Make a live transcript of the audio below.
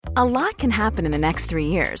A lot can happen in the next 3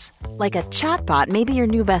 years. Like a chatbot may be your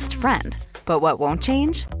new best friend. But what won't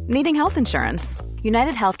change? Needing health insurance.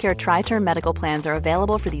 United Healthcare Tri-Term Medical Plans are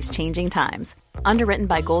available for these changing times. Underwritten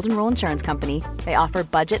by Golden Rule Insurance Company, they offer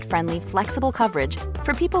budget-friendly, flexible coverage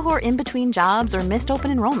for people who are in between jobs or missed open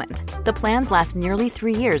enrollment. The plans last nearly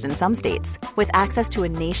 3 years in some states, with access to a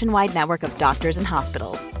nationwide network of doctors and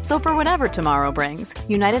hospitals. So for whatever tomorrow brings,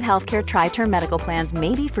 United Healthcare Tri-Term Medical Plans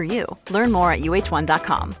may be for you. Learn more at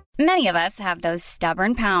uh1.com. Many of us have those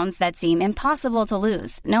stubborn pounds that seem impossible to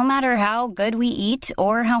lose, no matter how good we eat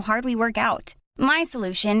or how hard we work out. My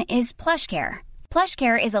solution is PlushCare.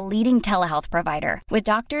 PlushCare is a leading telehealth provider with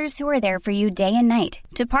doctors who are there for you day and night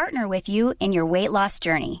to partner with you in your weight loss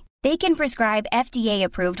journey. They can prescribe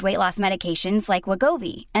FDA-approved weight loss medications like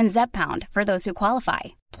Wegovy and Zepbound for those who qualify.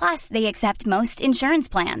 Plus, they accept most insurance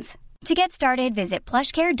plans. To get started, visit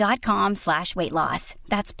plushcare.com/weightloss.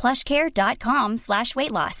 That's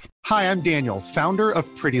plushcare.com/weightloss. Hi, I'm Daniel, founder of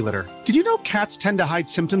Pretty Litter. Did you know cats tend to hide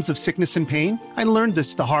symptoms of sickness and pain? I learned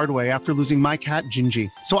this the hard way after losing my cat, Gingy.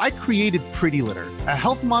 So I created Pretty Litter, a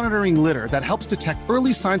health monitoring litter that helps detect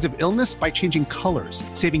early signs of illness by changing colors,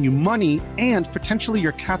 saving you money and potentially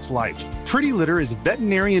your cat's life. Pretty Litter is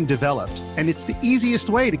veterinarian developed, and it's the easiest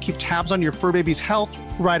way to keep tabs on your fur baby's health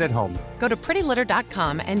right at home. Go to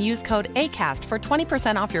prettylitter.com and use code ACAST for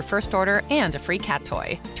 20% off your first order and a free cat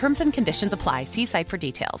toy. Terms and conditions apply. See site for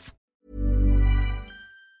details.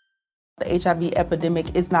 The HIV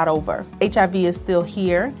epidemic is not over. HIV is still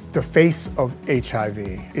here. The face of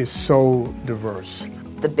HIV is so diverse.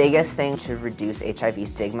 The biggest thing to reduce HIV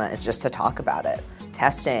stigma is just to talk about it.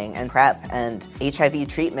 Testing and PrEP and HIV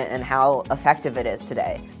treatment and how effective it is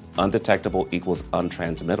today. Undetectable equals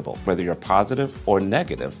untransmittable. Whether you're positive or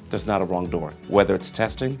negative, there's not a wrong door. Whether it's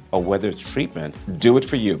testing or whether it's treatment, do it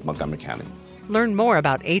for you, Montgomery County. Learn more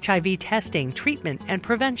about HIV testing, treatment, and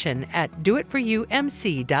prevention at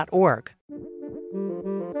doitforyoumc.org.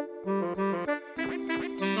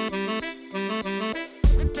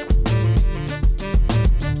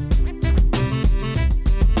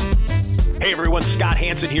 Hey everyone, Scott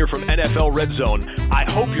Hansen here from NFL Red Zone. I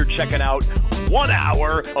hope you're checking out 1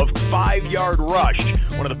 hour of 5 Yard Rush,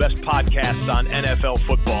 one of the best podcasts on NFL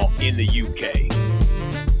football in the UK.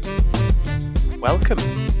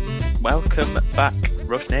 Welcome back,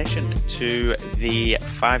 Rush Nation, to the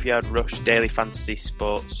 5 Yard Rush Daily Fantasy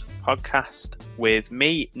Sports podcast with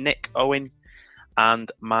me, Nick Owen,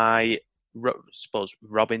 and my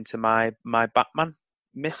Robin to my Batman,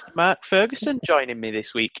 Mr. Mark Ferguson, joining me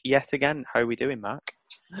this week yet again. How are we doing, Mark?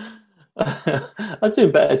 I was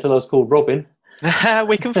doing better until I was called Robin.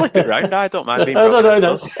 We can flip it round. I don't mind being Robin.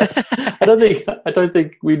 No. I don't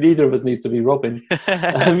think neither of us needs to be Robin.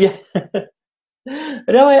 Yeah.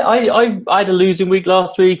 No, I had a losing week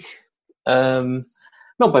last week. Not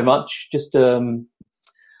by much. Just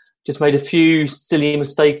made a few silly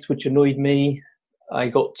mistakes which annoyed me. I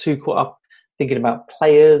got too caught up thinking about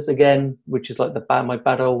players again, which is like my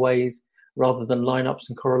bad old ways, rather than lineups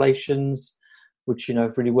and correlations, which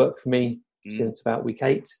have really worked for me since about week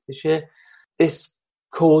 8 this year. This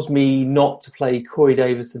caused me not to play Corey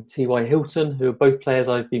Davis and T.Y. Hilton, who are both players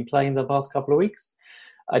I've been playing the past couple of weeks.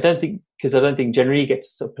 I don't think generally you get to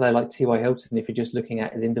sort of play like T.Y. Hilton if you're just looking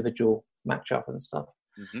at his individual matchup and stuff.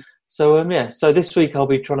 Mm-hmm. So so this week I'll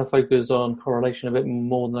be trying to focus on correlation a bit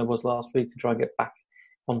more than I was last week and try and get back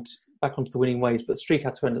onto the winning ways. But the streak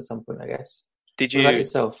had to end at some point, I guess. Did you? What about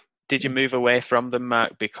yourself? Did you move away from them,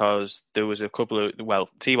 Mark? Because there was a couple of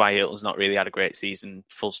T.Y. Hilton's not really had a great season,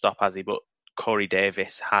 full stop, has he? But Corey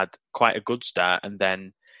Davis had quite a good start, and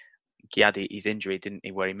then he had his injury, didn't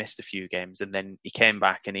he, where he missed a few games, and then he came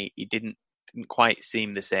back and he didn't quite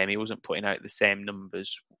seem the same. He wasn't putting out the same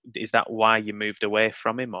numbers. Is that why you moved away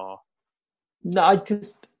from him, or? No, I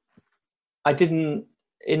didn't.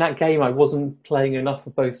 In that game, I wasn't playing enough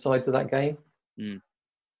for both sides of that game. Mm.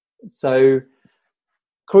 So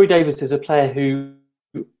Corey Davis is a player who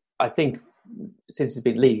I think, since he's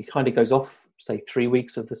been in the league, kind of goes off, say, 3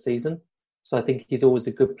 weeks of the season. So I think he's always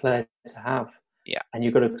a good player to have. Yeah. And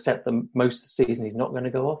you've got to accept that most of the season he's not going to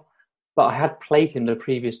go off. But I had played him the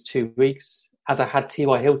previous 2 weeks, as I had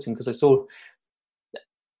T.Y. Hilton, because I saw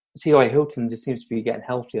T.Y. Hilton just seems to be getting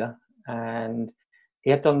healthier. And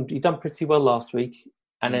he'd done pretty well last week.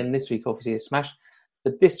 And then this week, obviously, he smashed.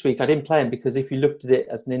 But this week, I didn't play him because if you looked at it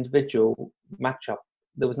as an individual matchup,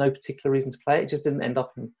 there was no particular reason to play it. It just didn't end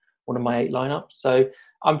up in one of my 8 lineups. So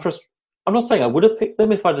I'm not saying I would have picked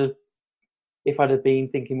them if I'd have been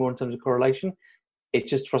thinking more in terms of correlation. It's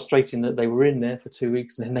just frustrating that they were in there for 2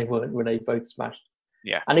 weeks and then they weren't when they both smashed.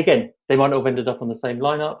 Yeah. And again, they might not have ended up on the same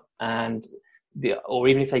lineup, and or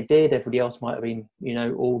even if they did, everybody else might have been,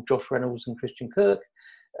 all Josh Reynolds and Christian Kirk.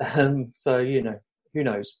 So who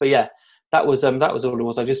knows? But yeah, that was all it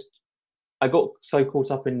was. I got so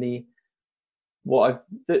caught up in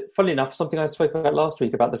funnily enough, something I spoke about last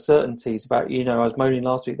week about the certainties. About I was moaning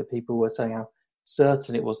last week that people were saying how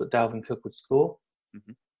certain it was that Dalvin Cook would score,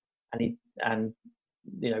 and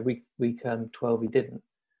week 12 he didn't.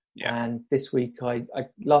 Yeah. And this week,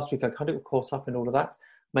 last week I kind of got caught up in all of that.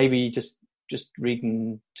 Maybe just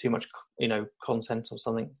reading too much, content or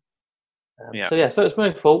something. So it's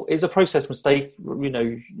my fault. It's a process mistake.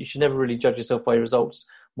 You should never really judge yourself by your results,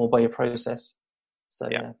 more by your process. So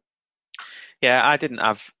yeah, I didn't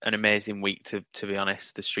have an amazing week to be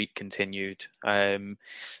honest. The streak continued.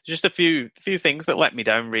 Just a few things that let me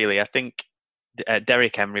down. Really, I think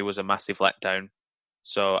Derrick Henry was a massive letdown.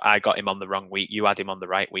 So I got him on the wrong week. You had him on the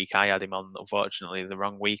right week. I had him on, unfortunately, the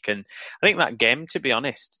wrong week. And I think that game, to be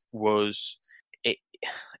honest, was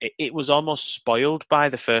it was almost spoiled by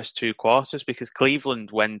the first two quarters because Cleveland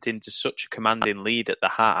went into such a commanding lead at the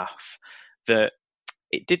half that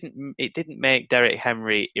it didn't make Derrick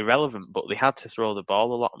Henry irrelevant, but they had to throw the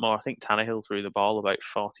ball a lot more. I think Tannehill threw the ball about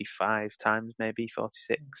 45 times, maybe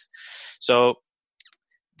 46. So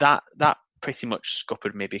that pretty pretty much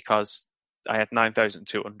scuppered me because I had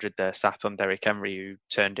 9,200 there sat on Derrick Henry, who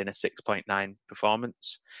turned in a 6.9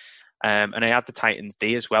 performance. And I had the Titans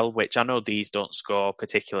D as well, which I know Ds don't score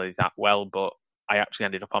particularly that well, but I actually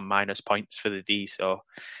ended up on minus points for the D, so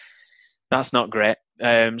that's not great.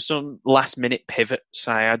 Some last-minute pivots.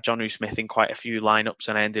 I had Jonnu Smith in quite a few lineups,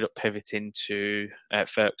 and I ended up pivoting to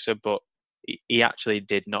Ferguson, but he actually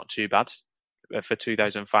did not too bad. For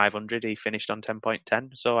 2,500, he finished on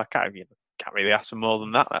 10.10, so I can't really ask for more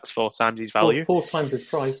than that. That's 4 times his value. Four times his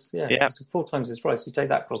price, yeah. It's 4 times his price. You take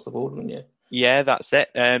that across the board, wouldn't you? Yeah, that's it.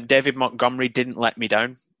 David Montgomery didn't let me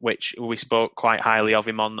down, which we spoke quite highly of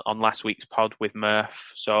him on last week's pod with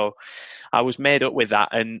Murph. So I was made up with that.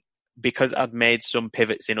 And because I'd made some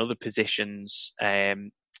pivots in other positions,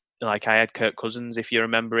 like I had Kirk Cousins, if you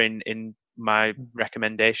remember, in my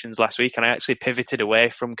recommendations last week, and I actually pivoted away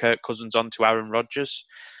from Kirk Cousins onto Aaron Rodgers.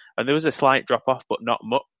 And there was a slight drop-off, but not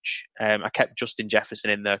much. I kept Justin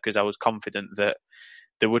Jefferson in there because I was confident that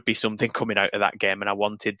there would be something coming out of that game, and I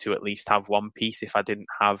wanted to at least have one piece if I didn't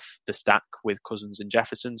have the stack with Cousins and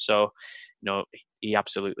Jefferson. So, he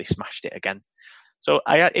absolutely smashed it again. So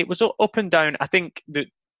it was up and down. I think that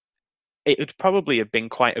it would probably have been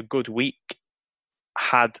quite a good week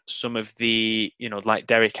had some of the, like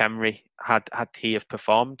Derrick Henry, had he have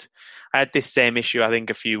performed. I had this same issue, I think,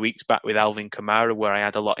 a few weeks back with Alvin Kamara, where I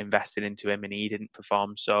had a lot invested into him and he didn't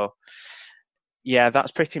perform. So, yeah,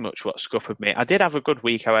 that's pretty much what scuppered me. I did have a good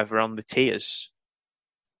week, however, on the tiers,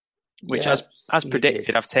 which, as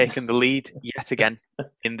predicted, I've taken the lead yet again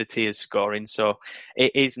in the tiers scoring. So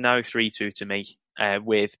it is now 3-2 to me,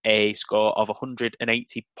 with a score of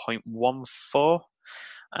 180.14.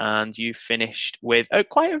 And you finished with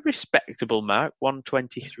quite a respectable mark,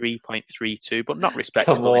 123.32, but not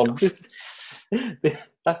respectable enough.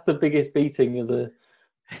 That's the biggest beating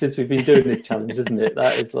since we've been doing this challenge, isn't it?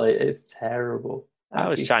 That is it's terrible. I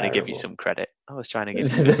was trying to give you some credit. But try and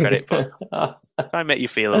make you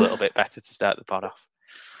feel a little bit better to start the pod off.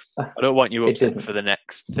 I don't want you upset for the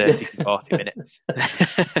next 30 to 40 minutes.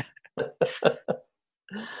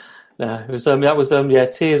 No, it was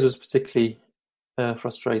tiers was particularly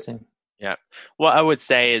frustrating. Yeah. What I would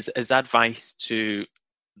say is, as advice to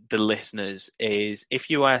the listeners, is if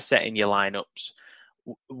you are setting your lineups,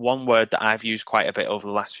 one word that I've used quite a bit over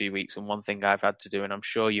the last few weeks, and one thing I've had to do, and I'm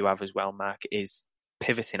sure you have as well, Mark, is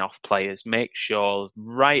pivoting off players. Make sure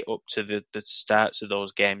right up to the starts of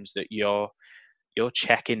those games that you're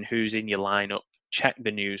checking who's in your lineup. Check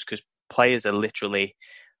the news, because players are literally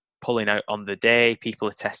pulling out on the day. People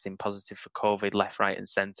are testing positive for COVID left, right and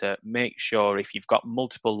centre. Make sure if you've got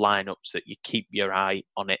multiple lineups that you keep your eye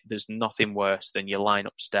on it. There's nothing worse than your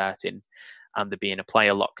lineup starting and there being a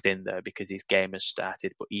player locked in there because his game has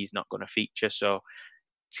started but he's not going to feature. So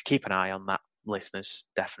just keep an eye on that, listeners,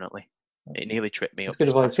 definitely. It nearly tripped me up. Good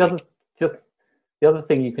advice. The other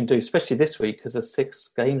thing you can do, especially this week, because there's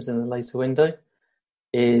 6 games in the later window,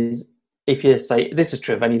 is if you say, this is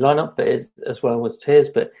true of any lineup, but as well as tiers,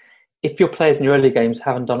 but if your players in your early games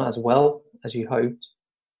haven't done it as well as you hoped,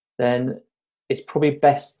 then it's probably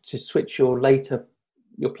best to switch your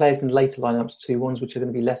players in later lineups to ones which are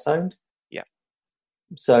going to be less owned. Yeah.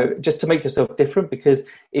 So just to make yourself different, because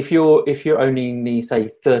if you're owning say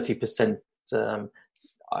 30%,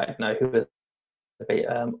 I don't know who would be,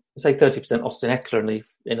 say 30% Austin Eckler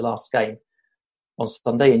in the last game on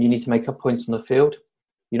Sunday, and you need to make up points on the field,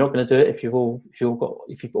 you're not going to do it if you've all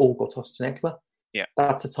got Austin Eckler. Yeah,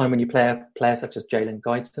 that's a time when you play a player such as Jalen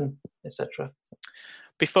Guyton, etc.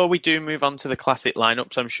 Before we do move on to the classic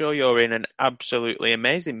lineups, I'm sure you're in an absolutely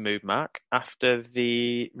amazing mood, Mark, after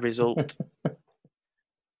the result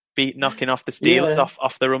knocking off the Steelers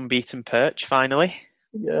off their unbeaten perch finally.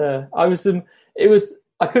 Yeah, I was.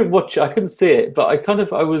 I couldn't watch it. I couldn't see it, but I kind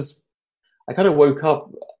of woke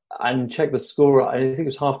up and checked the score. I think it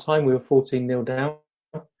was half time. We were 14-0 down.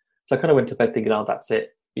 So I kind of went to bed thinking, "Oh, that's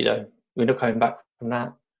it. We're not coming back from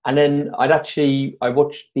that." And then I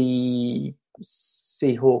watched the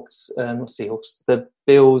the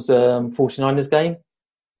Bills 49ers game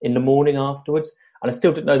in the morning afterwards, and I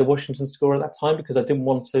still didn't know the Washington score at that time because I didn't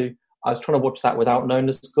want to. I was trying to watch that without knowing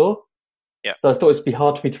the score. Yeah. So I thought it'd be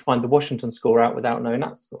hard for me to find the Washington score out without knowing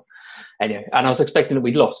that score. Anyway, and I was expecting that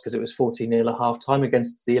we'd lost because it was 14-0 at half time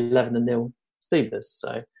against the 11-0 Steelers.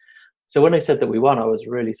 So when they said that we won, I was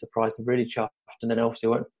really surprised and really chuffed. And then obviously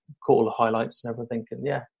I caught all the highlights and everything. And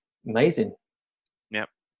yeah, amazing. Yeah.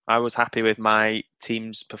 I was happy with my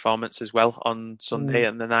team's performance as well on Sunday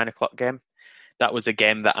in the 9:00 game. That was a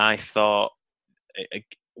game that I thought,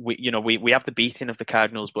 we have the beating of the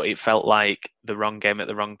Cardinals, but it felt like the wrong game at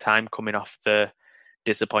the wrong time, coming off the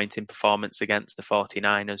disappointing performance against the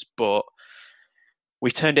 49ers. But we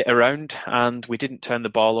turned it around and we didn't turn the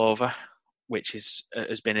ball over, which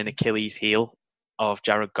has been an Achilles heel of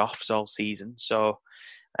Jared Goff's all season. So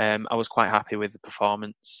I was quite happy with the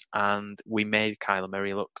performance, and we made Kyler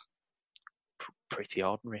Murray look pretty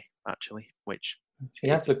ordinary, actually. Which he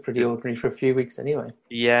has looked pretty ordinary for a few weeks anyway.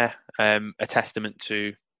 Yeah, a testament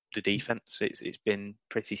to the defense. It's been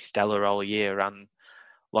pretty stellar all year, and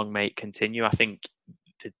long may it continue. I think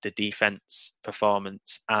the defense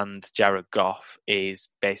performance and Jared Goff is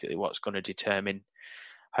basically what's going to determine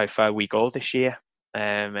how far we go this year.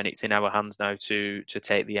 And it's in our hands now to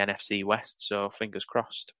take the NFC West, so fingers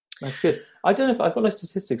crossed. That's good. I don't know if I've got no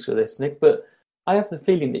statistics for this, Nick, but I have the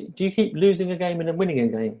feeling that do you keep losing a game and then winning a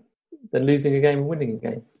game, then losing a game and winning a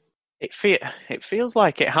game? It feels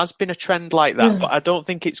like it has been a trend like that, but I don't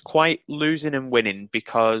think it's quite losing and winning,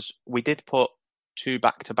 because we did put 2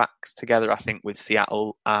 back-to-backs together, I think, with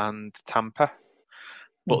Seattle and Tampa,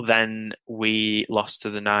 but then we lost to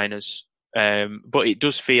the Niners. But it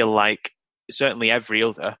does feel like certainly every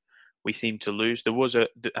other we seem to lose.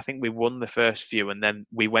 I think we won the first few, and then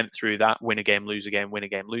we went through that win a game, lose a game, win a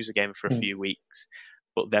game, lose a game for a few weeks.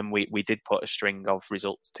 But then we did put a string of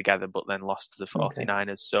results together, but then lost to the 49ers.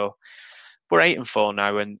 Okay. So we're 8-4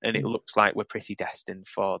 now, and it looks like we're pretty destined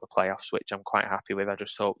for the playoffs, which I'm quite happy with. I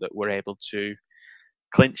just hope that we're able to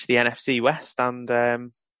clinch the NFC West and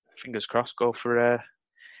fingers crossed go for a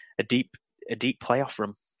deep playoff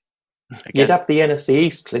run. Again. You'd have the NFC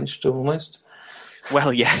East clinched almost.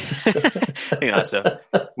 Well, yeah, I think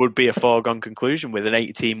that would be a foregone conclusion with an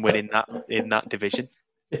 8-team win in that division.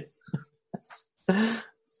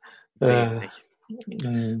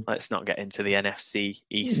 Let's not get into the NFC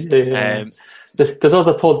East. Yeah. There's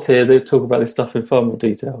other pods here that talk about this stuff in far more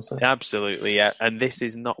detail. So. Absolutely, yeah, and this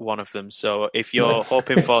is not one of them. So if you're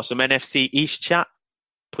hoping for some NFC East chat,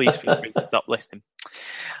 please feel free to stop listening.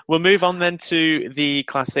 We'll move on then to the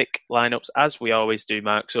classic lineups, as we always do,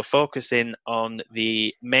 Mark. So focusing on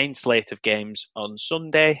the main slate of games on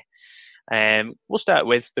Sunday. We'll start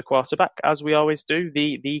with the quarterback, as we always do,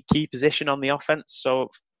 the key position on the offense. So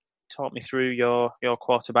talk me through your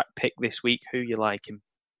quarterback pick this week. Who you like him?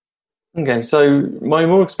 Okay, so my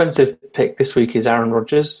more expensive pick this week is Aaron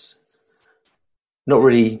Rodgers. Not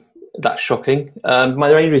really that shocking. My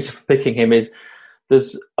main reason for picking him is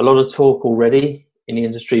there's a lot of talk already in the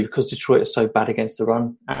industry because Detroit is so bad against the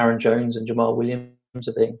run. Aaron Jones and Jamal Williams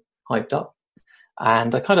are being hyped up.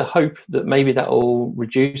 And I kind of hope that maybe that will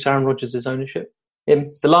reduce Aaron Rodgers' ownership.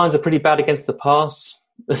 The Lions are pretty bad against the pass.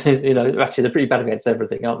 Actually, they're pretty bad against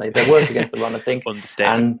everything, aren't they? They're worse against the run, I think.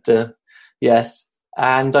 Understand. And yes.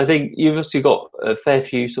 And I think you've also got a fair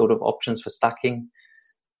few sort of options for stacking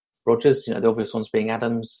Rodgers. The obvious ones being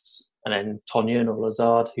Adams and then Tonyan or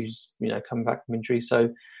Lazard, who's, coming back from injury.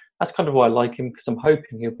 So that's kind of why I like him, because I'm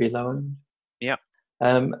hoping he'll be low end. Yeah.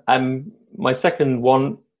 And my second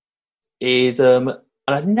one is, and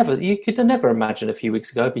you could never imagine a few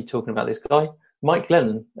weeks ago I'd be talking about this guy, Mike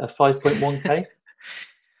Glennon, at 5.1k.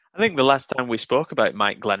 I think the last time we spoke about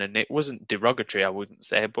Mike Glennon, it wasn't derogatory, I wouldn't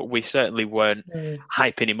say, but we certainly weren't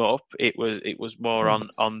hyping him up. It was more on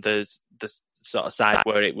the sort of side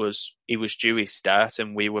where he was due his start,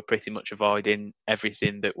 and we were pretty much avoiding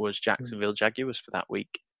everything that was Jacksonville Jaguars for that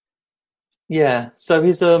week. Yeah, so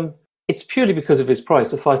his it's purely because of his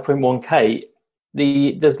price of 5.1k.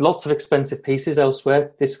 There's lots of expensive pieces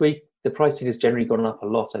elsewhere this week. the pricing has generally gone up a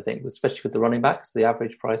lot, I think, especially with the running backs, the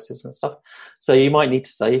average prices and stuff. So you might need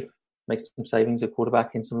to make some savings at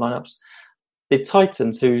quarterback in some lineups. The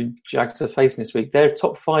Titans, who Jags are facing this week, they're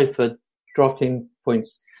top 5 for drafting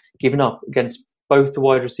points given up against both the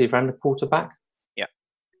wide receiver and the quarterback. Yeah.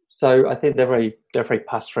 So I think they're a very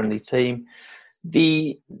pass-friendly team.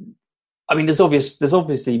 There's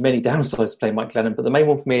obviously many downsides to playing Mike Glennon, but the main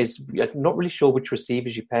one for me is I'm not really sure which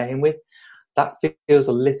receivers you pair him with. That feels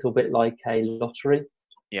a little bit like a lottery.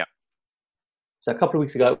 Yeah. So a couple of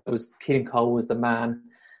weeks ago, it was Keenan Cole was the man,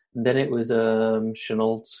 and then it was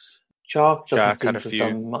Shenault. Chark doesn't seem to have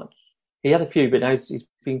done much. He had a few, but now he's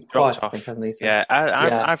been quiet, I think, hasn't he? So, yeah,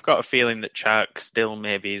 I've got a feeling that Chark still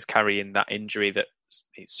maybe is carrying that injury that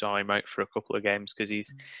saw him out for a couple of games because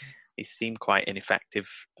he's seemed quite ineffective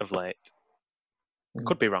of late.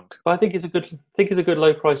 Could be wrong, but I think he's a good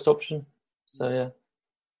low-priced option. So yeah.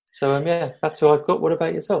 So that's who I've got. What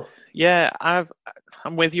about yourself? Yeah, I'm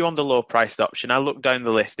with you on the low-priced option. I looked down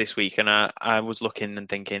the list this week, and I was looking and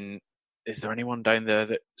thinking, is there anyone down there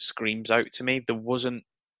that screams out to me? There wasn't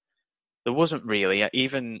really.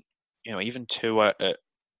 Even Tua at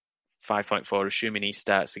 5.4, assuming he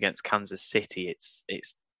starts against Kansas City, it's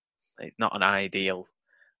not an ideal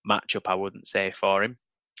matchup, I wouldn't say, for him.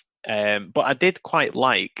 But I did quite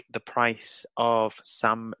like the price of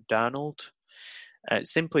Sam Darnold,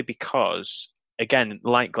 simply because, again,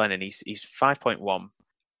 like Glennon, he's 5.1.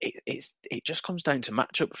 It just comes down to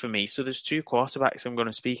matchup for me. So there's 2 quarterbacks I'm going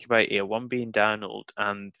to speak about here. One being Darnold,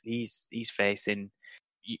 and he's facing,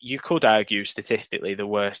 you could argue statistically, the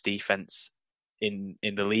worst defense in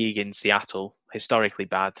the league in Seattle. Historically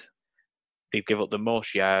bad. They give up the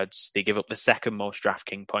most yards. They give up the second most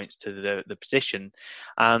DraftKings points to the position.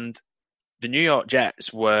 And the New York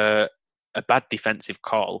Jets were a bad defensive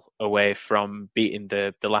call away from beating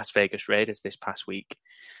the Las Vegas Raiders this past week,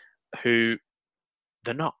 who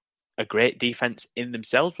they're not a great defense in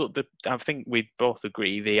themselves, but I think we both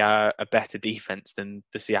agree they are a better defense than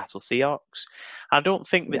the Seattle Seahawks. I don't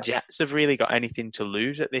think the Jets have really got anything to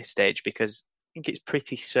lose at this stage because I think it's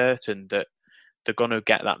pretty certain that they're going to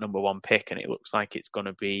get that number 1 pick, and it looks like it's going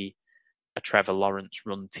to be a Trevor Lawrence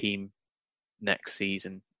run team next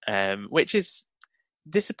season, which is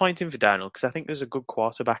disappointing for Darnold because I think there's a good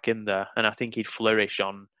quarterback in there, and I think he'd flourish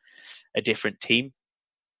on a different team.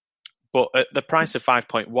 But at the price of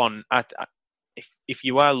 5.1, if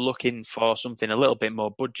you are looking for something a little bit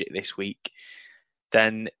more budget this week,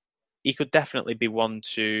 then he could definitely be one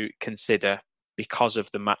to consider because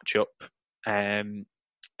of the matchup. And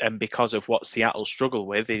because of what Seattle struggle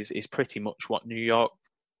with is pretty much what New York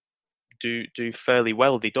do fairly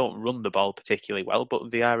well. They don't run the ball particularly well,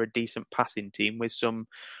 but they are a decent passing team with some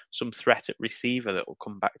threat at receiver that we'll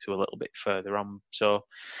come back to a little bit further on. So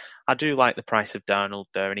I do like the price of Darnold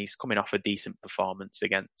there, and he's coming off a decent performance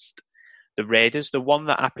against the Raiders. The one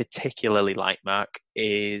that I particularly like, Mark,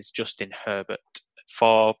 is Justin Herbert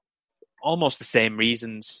for almost the same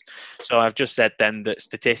reasons. So I've just said then that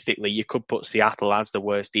statistically you could put Seattle as the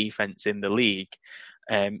worst defense in the league.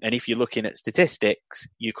 And if you're looking at statistics,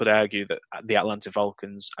 you could argue that the Atlanta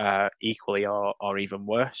Falcons are equally or even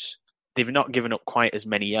worse. They've not given up quite as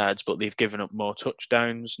many yards, but they've given up more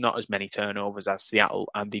touchdowns, not as many turnovers as Seattle,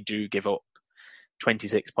 and they do give up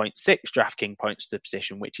 26.6 DraftKings points to the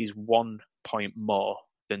position, which is 1 point more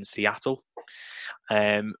than Seattle.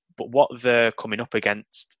 But what they're coming up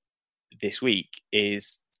against this week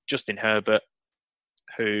is Justin Herbert,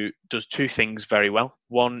 who does 2 things very well.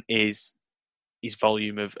 One is his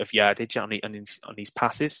volume of yardage on his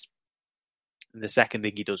passes. And the second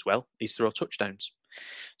thing he does well is throw touchdowns.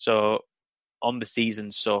 So on the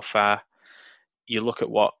season so far, you look at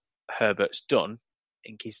what Herbert's done, I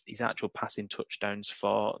think his actual passing touchdowns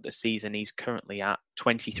for the season, he's currently at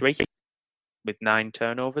 23 with 9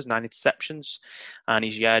 turnovers, 9 interceptions, and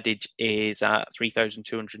his yardage is at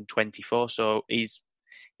 3,224. So he's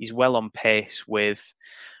well on pace with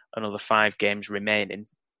another 5 games remaining.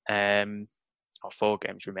 Or 4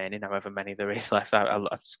 games remaining, however many there is left. I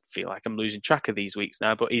feel like I'm losing track of these weeks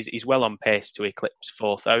now, but he's well on pace to eclipse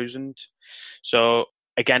 4,000. So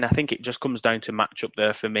again, I think it just comes down to matchup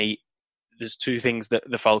there for me. There's 2 things that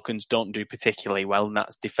the Falcons don't do particularly well, and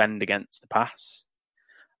that's defend against the pass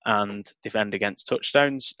and defend against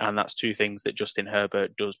touchdowns. And that's 2 things that Justin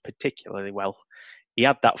Herbert does particularly well. He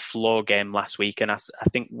had that floor game last week, and I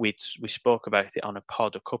think we spoke about it on a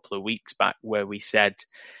pod a couple of weeks back where we said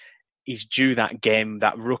he's due that game,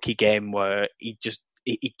 that rookie game where he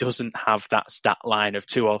doesn't have that stat line of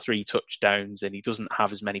 2 or 3 touchdowns, and he doesn't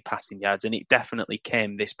have as many passing yards. And it definitely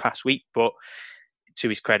came this past week. But to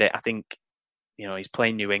his credit, I think he's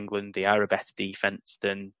playing New England. They are a better defense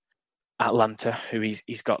than Atlanta, who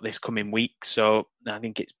he's got this coming week. So I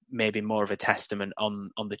think it's maybe more of a testament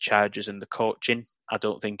on the Chargers and the coaching. I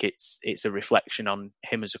don't think it's a reflection on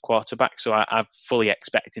him as a quarterback. So I fully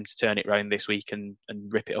expect him to turn it around this week and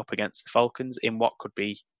rip it up against the Falcons in what could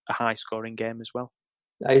be a high-scoring game as well.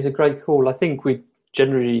 That is a great call. I think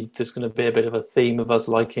there's going to be a bit of a theme of us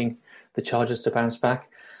liking the Chargers to bounce back.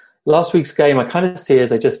 Last week's game, I kind of see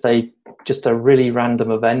as just a really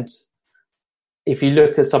random event. If you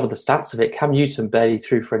look at some of the stats of it, Cam Newton barely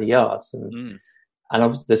threw for any yards. And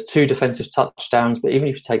obviously there's 2 defensive touchdowns, but even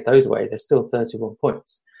if you take those away, there's still 31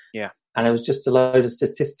 points. Yeah. And it was just a load of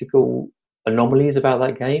statistical anomalies about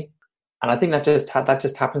that game. And I think that just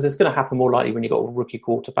happens. It's going to happen more likely when you've got a rookie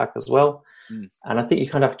quarterback as well. And I think you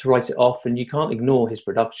kind of have to write it off, and you can't ignore his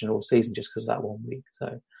production all season just because of that 1 week.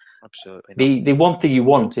 So absolutely. The one thing you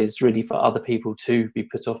want is really for other people to be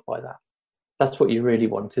put off by that. That's what you really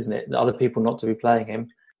want, isn't it? Other people not to be playing him.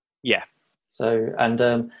 Yeah. So, and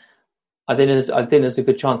I think there's a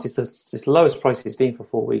good chance. It's the lowest price he's been for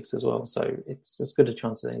 4 weeks as well. So it's as good a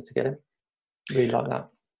chance as any to get him. Really like that.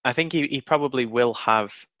 I think he probably will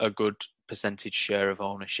have a good percentage share of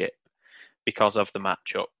ownership because of the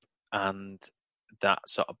matchup and that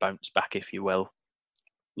sort of bounce back, if you will.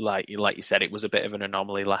 Like you said, it was a bit of an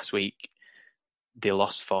anomaly last week. They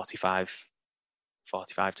lost 45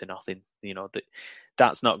 to nothing.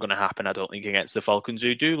 That's not going to happen, I don't think, against the Falcons,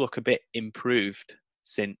 who do look a bit improved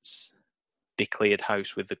since they cleared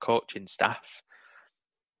house with the coaching staff.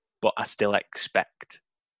 But I still expect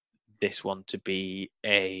this one to be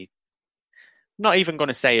not even going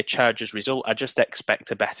to say a Chargers result. I just expect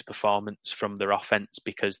a better performance from their offense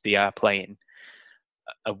because they are playing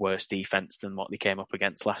a worse defense than what they came up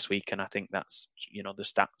against last week. And I think that's, the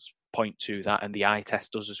stats point to that, and the eye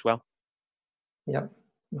test does as well. Yeah,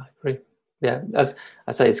 I agree. Yeah, as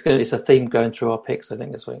I say, it's a theme going through our picks, I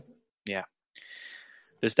think, this week. Yeah.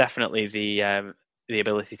 There's definitely the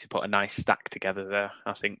ability to put a nice stack together there,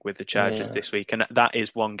 I think, with the Chargers this week. And that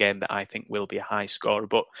is one game that I think will be a high scorer.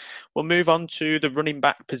 But we'll move on to the running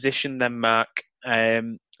back position then, Mark.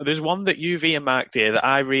 There's one that you've earmarked here that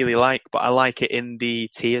I really like, but I like it in the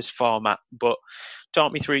tiers format. But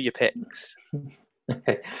talk me through your picks.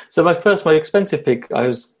 Okay. So my expensive pick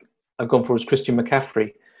I've gone for was Christian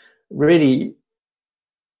McCaffrey. Really,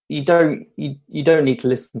 you don't need to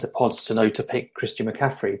listen to pods to know to pick Christian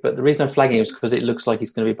McCaffrey. But the reason I'm flagging him is because it looks like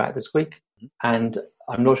he's going to be back this week, and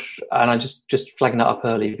I'm not. And I just flagging that up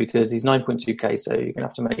early because he's 9.2k, so you're going to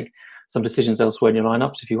have to make some decisions elsewhere in your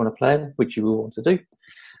lineups if you want to play him, which you will want to do.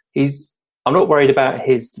 I'm not worried about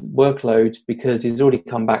his workload because he's already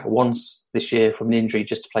come back once this year from an injury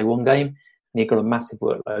just to play one game, and he got a massive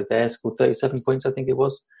workload there. Scored 37 points, I think it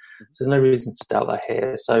was. So there's no reason to doubt that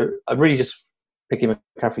here. So I'm really just picking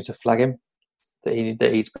McCaffrey to flag him that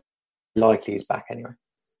he's likely he's back anyway.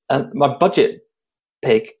 And my budget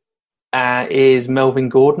pick is Melvin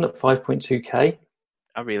Gordon at 5.2k.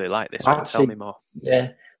 I really like this one. Tell me more.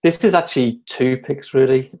 Yeah, this is actually 2 picks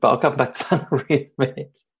really, but I'll come back to that in a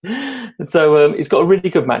minute. So he's got a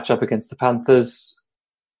really good matchup against the Panthers.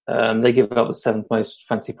 They give up the 7th most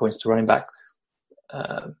fantasy points to running back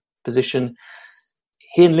position.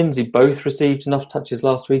 He and Lindsay both received enough touches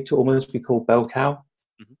last week to almost be called bell cow.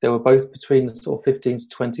 Mm-hmm. They were both between the sort of 15 to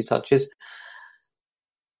 20 touches.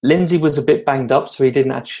 Lindsay was a bit banged up, so he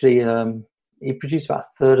didn't actually... he produced about a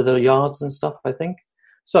third of the yards and stuff, I think.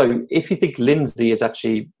 So if you think Lindsay is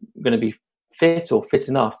actually going to be fit or fit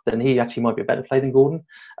enough, then he actually might be a better play than Gordon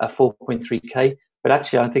at 4.3k. But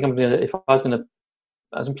actually, I think if I was going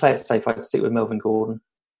to play it safe, I'd stick with Melvin Gordon.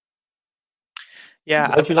 Yeah,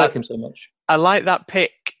 why do you like him so much? I like that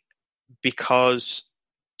pick because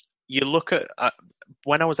you look at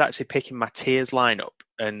when I was actually picking my tiers lineup,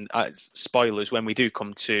 and spoilers, when we do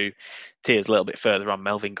come to tiers a little bit further on,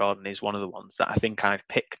 Melvin Gordon is one of the ones that I think I've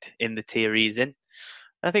picked in the tier he's in.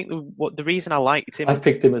 I think the reason I liked him... I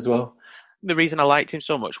picked him as well. The reason I liked him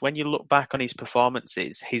so much, when you look back on his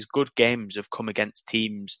performances, his good games have come against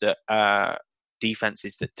teams that are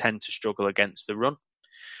defenses that tend to struggle against the run.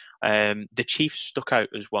 The Chiefs stuck out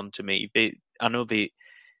as one to me. I know they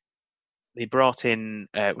brought in,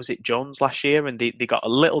 was it Jones last year, and they got a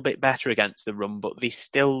little bit better against the run, but they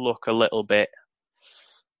still look a little bit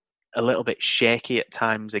shaky at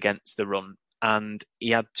times against the run. And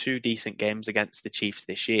he had 2 decent games against the Chiefs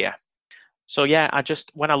this year. So yeah,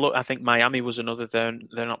 when I look, I think Miami was another. They're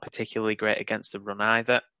not particularly great against the run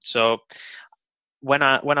either. So when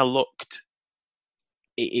I looked,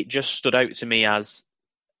 it just stood out to me as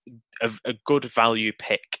a good value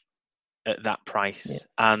pick at that price.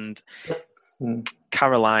 Yeah. And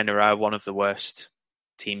Carolina are one of the worst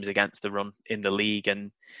teams against the run in the league.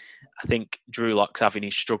 And I think Drew Lock's having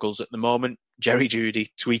his struggles at the moment. Jerry Jeudy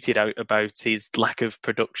tweeted out about his lack of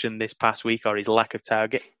production this past week, or his lack of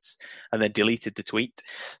targets, and then deleted the tweet.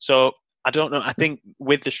 So I don't know. I think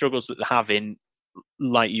with the struggles that they're having,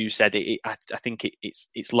 like you said, I think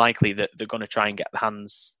it's likely that they're going to try and get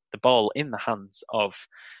the ball in the hands of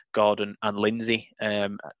Gordon and Lindsay.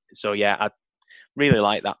 So yeah, I really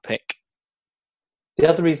like that pick. The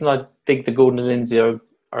other reason I think the Gordon and Lindsay are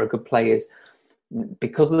a good play is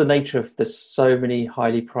because of the nature of there's so many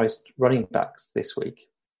highly priced running backs this week.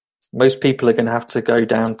 Most people are going to have to go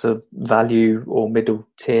down to value or middle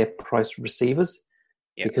tier priced receivers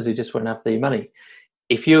because they just won't have the money.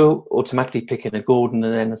 If you're automatically picking a Gordon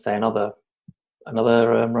and then say another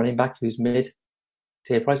running back who's mid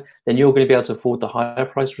tier price, then you're going to be able to afford the higher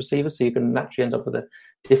priced receivers. So you can naturally end up with a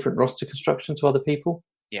different roster construction to other people.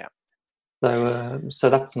 Yeah. So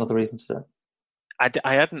that's another reason to do it.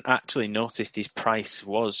 I hadn't actually noticed his price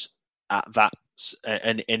was at that,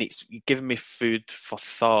 and it's given me food for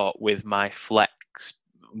thought with my flex.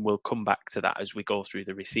 We'll come back to that as we go through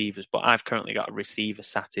the receivers, but I've currently got a receiver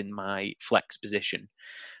sat in my flex position,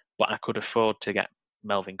 but I could afford to get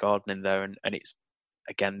Melvin Gordon in there, and it's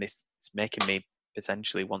making me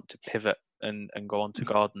potentially want to pivot and go on to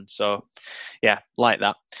Gordon. So yeah, like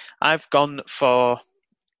that. I've gone for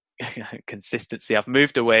consistency. I've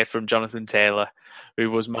moved away from Jonathan Taylor,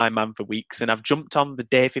 who was my man for weeks, and I've jumped on the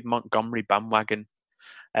David Montgomery bandwagon.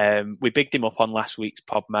 We bigged him up on last week's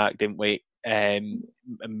pod, Mark, didn't we? And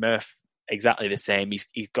Murph, exactly the same.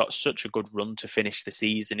 He's got such a good run to finish the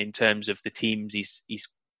season in terms of the teams he's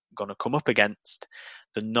going to come up against.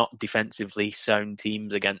 The not defensively sound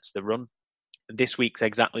teams against the run. This week's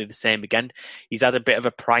exactly the same again. He's had a bit of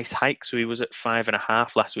a price hike, so he was at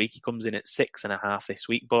 5.5 last week. He comes in at 6.5 this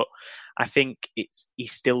week, but I think he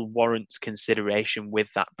still warrants consideration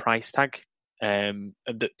with that price tag. And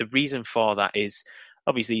the reason for that is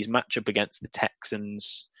obviously his matchup against the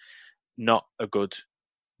Texans, not a good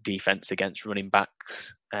defense against running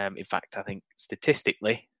backs. In fact, I think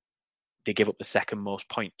statistically, they give up the second most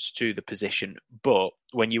points to the position. But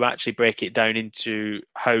when you actually break it down into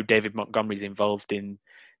how David Montgomery's involved in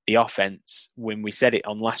the offense, when we said it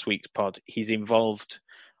on last week's pod, he's involved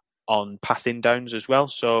on passing downs as well.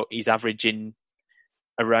 So he's averaging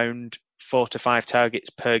around 4 to 5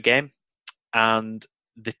 targets per game. And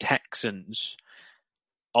the Texans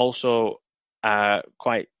also are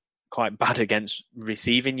quite bad against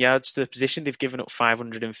receiving yards to the position. They've given up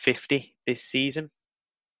 550 this season,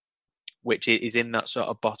 which is in that sort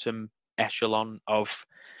of bottom echelon of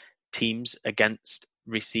teams against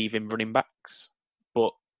receiving running backs.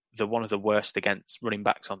 But they're one of the worst against running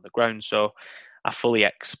backs on the ground. So I fully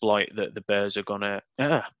expect that the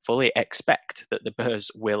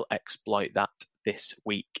Bears will exploit that this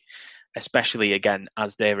week, especially again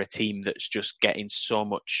as they're a team that's just getting so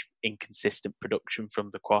much inconsistent production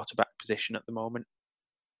from the quarterback position at the moment.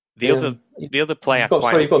 The other player...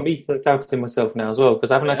 You've got me doubting myself now as well,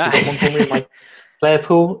 because I haven't actually got Montgomery in my player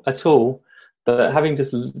pool at all. But having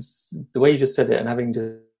just, the way you just said it and having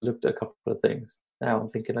just looked at a couple of things, now I'm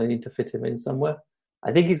thinking I need to fit him in somewhere.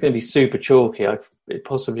 I think he's going to be super chalky,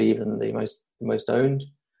 possibly even the most owned.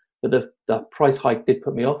 But the price hike did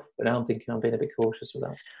put me off, but now I'm thinking I'm being a bit cautious with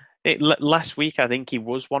that. Last week, I think he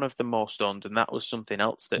was one of the most owned, and that was something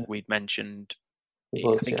else that we'd mentioned.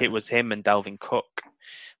 I think it was him and Dalvin Cook.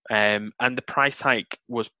 And the price hike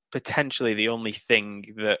was potentially the only thing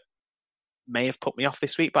that may have put me off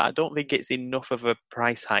this week, but I don't think it's enough of a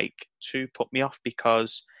price hike to put me off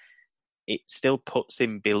because it still puts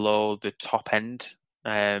him below the top end.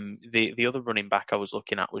 The other running back I was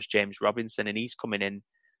looking at was James Robinson, and he's coming in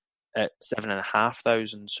at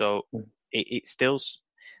 7,500. So it still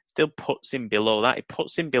puts him below that. It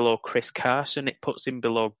puts him below Chris Carson. It puts him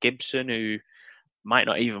below Gibson, who might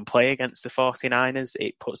not even play against the 49ers.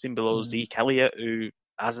 It puts him below Zeke Elliott, who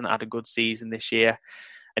hasn't had a good season this year.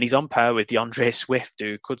 And he's on par with DeAndre Swift,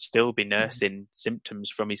 who could still be nursing symptoms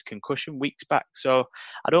from his concussion weeks back. So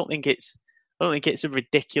I don't think it's a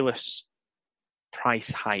ridiculous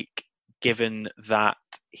price hike, given that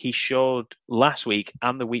he showed last week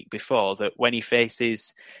and the week before that when he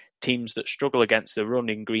faces teams that struggle against the run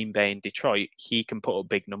in Green Bay and Detroit, he can put up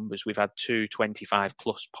big numbers. We've had 2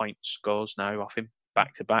 25-plus point scores now off him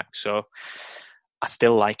back-to-back. So I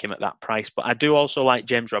still like him at that price. But I do also like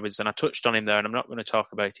James Robinson. I touched on him there, and I'm not going to talk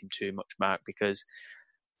about him too much, Mark, because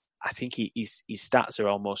I think his stats are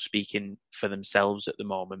almost speaking for themselves at the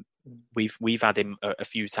moment. We've had him a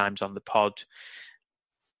few times on the pod.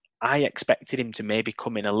 I expected him to maybe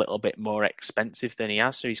come in a little bit more expensive than he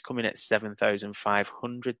has. So he's coming at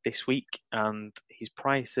 7,500 this week, and his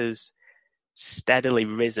price has steadily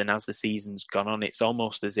risen as the season's gone on. It's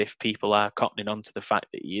almost as if people are cottoning on to the fact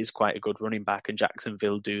that he is quite a good running back, and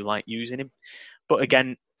Jacksonville do like using him. But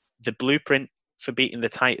again, the blueprint for beating the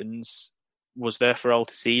Titans was there for all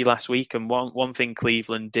to see last week. And one thing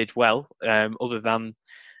Cleveland did well, other than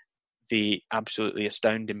the absolutely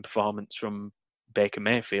astounding performance from Baker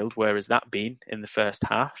Mayfield, where has that been in the first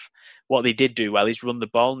half? What they did do well is run the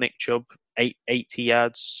ball. Nick Chubb, 80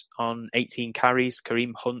 yards on 18 carries.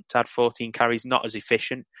 Kareem Hunt had 14 carries, not as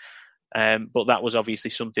efficient. But that was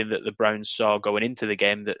obviously something that the Browns saw going into the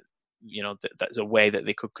game, that, you know, that's a way that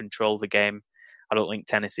they could control the game. I don't think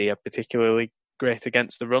Tennessee are particularly great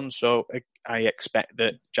against the run, so I expect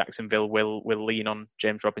that Jacksonville will lean on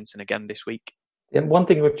James Robinson again this week. Yeah, one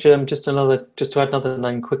thing which just to add another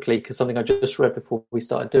name quickly, because something I just read before we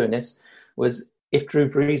started doing this was, if Drew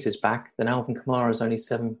Brees is back, then Alvin Kamara is only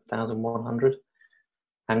 7,100,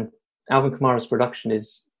 and Alvin Kamara's production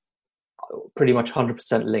is pretty much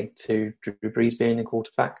 100% linked to Drew Brees being a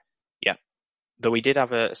quarterback. Yeah, though he did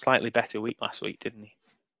have a slightly better week last week, didn't he?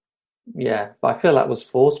 Yeah, but I feel that was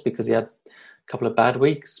forced because he had a couple of bad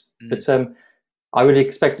weeks. But I would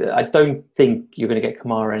expect. I don't think you're going to get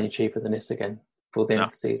Kamara any cheaper than this again for the end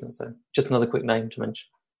of the season. So just another quick name to mention.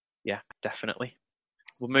 Yeah, definitely.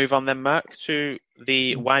 We'll move on then, Mark, to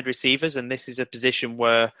the wide receivers. And this is a position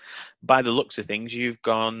where, by the looks of things, you've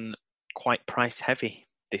gone quite price heavy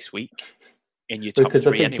this week in your top because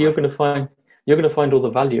three. I think anyway. you're going to find all the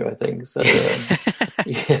value, I think. So,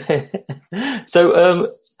 yeah. So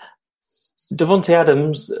Devontae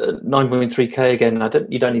Adams, 9.3K again.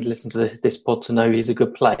 You don't need to listen to this pod to know he's a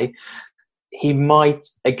good play. He might,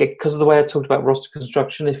 again, because of the way I talked about roster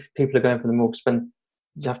construction, if people are going for the more expensive,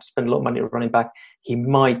 you have to spend a lot of money at running back, he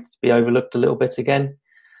might be overlooked a little bit again.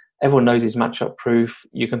 Everyone knows he's matchup proof.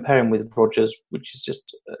 You compare him with Rodgers, which is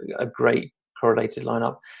just a great correlated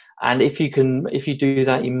lineup. And if you do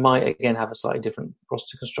that, you might again have a slightly different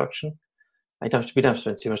roster construction. We don't have to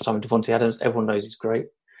spend too much time with Devontae Adams. Everyone knows he's great.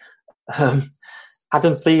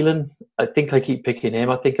 Adam Thielen, I think I keep picking him.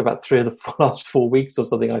 I think about 3 of the last 4 weeks or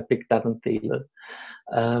something, I picked Adam Thielen.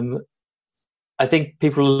 I think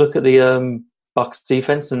people look at the Bucs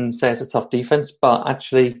defense and say it's a tough defense, but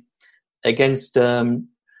actually against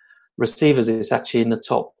receivers, it's actually in the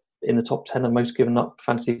top 10 of most given up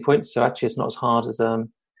fantasy points. So actually, it's not as hard as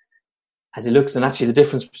it looks. And actually, the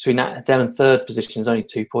difference between them and third position is only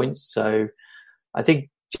 2 points. So I think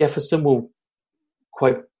Jefferson will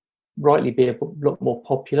quite rightly be a lot more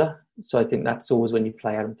popular. So I think that's always when you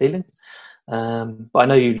play Adam Thielen. But I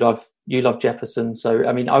know you love Jefferson. So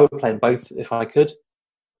I mean, I would play them both if I could.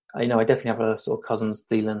 I definitely have a sort of Cousins,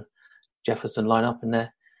 Thielen, Jefferson lineup in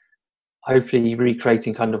there. Hopefully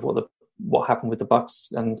recreating kind of what happened with the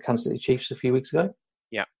Bucs and Kansas City Chiefs a few weeks ago.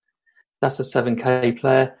 Yeah. That's a 7K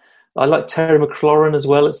player. I like Terry McLaurin as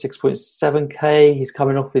well at 6.7K. He's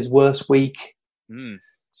coming off his worst week.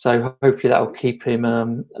 So hopefully that will keep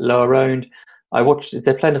him lower owned. They're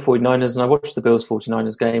playing the 49ers, and I watched the Bills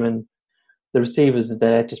 49ers game, and the receivers are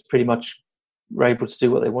there just pretty much were able to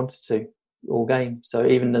do what they wanted to all game. So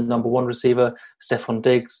even the number one receiver, Stephon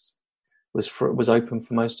Diggs, was open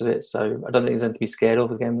for most of it. So I don't think there's anything to be scared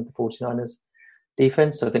of again with the 49ers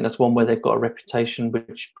defense. So I think that's one where they've got a reputation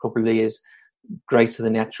which probably is greater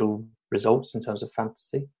than the actual results in terms of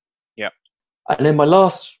fantasy. Yeah. And then my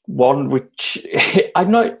last one, which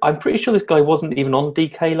I'm pretty sure this guy wasn't even on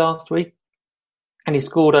DK last week, and he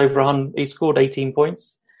scored 18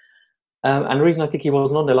 points. And the reason I think he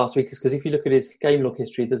wasn't on there last week is because if you look at his game log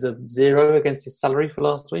history, there's a 0 against his salary for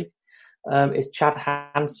last week. It's Chad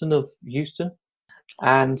Hansen of Houston,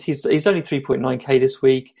 and he's only 3.9K this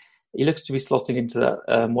week. He looks to be slotting into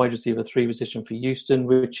that wide receiver 3 position for Houston,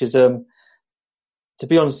 which is, to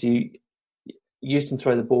be honest with you, Houston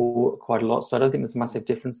throw the ball quite a lot, so I don't think there's a massive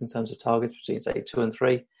difference in terms of targets between, say, 2 and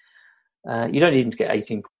 3. You don't need him to get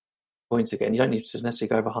 18 points again. You don't need to necessarily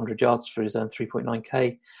go over 100 yards for his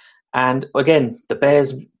 3.9K. And again, the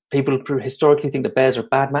Bears, people historically think the Bears are a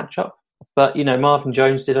bad matchup, but Marvin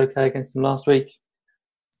Jones did okay against them last week.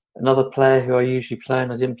 Another player who I usually play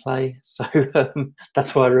and I didn't play, so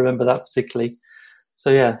that's why I remember that particularly. So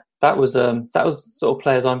yeah, that was sort of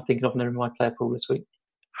players I'm thinking of in my player pool this week.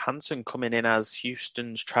 Hansen coming in as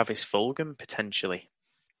Houston's Travis Fulgham potentially.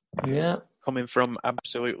 Yeah, coming from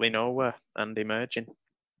absolutely nowhere and emerging.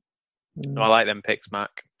 I like them picks,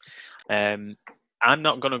 Mark. I'm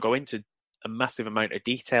not going to go into a massive amount of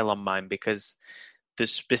detail on mine because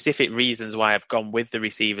there's specific reasons why I've gone with the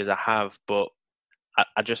receivers I have, but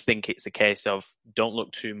I just think it's a case of don't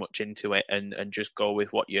look too much into it and just go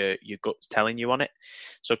with what your gut's telling you on it.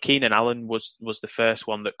 So Keenan Allen was the first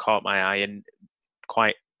one that caught my eye, and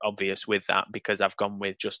quite obvious with that because I've gone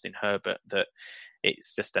with Justin Herbert, that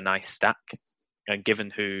it's just a nice stack. And given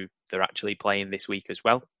who they're actually playing this week as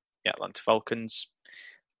well, the Atlanta Falcons,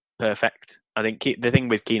 perfect. I think the thing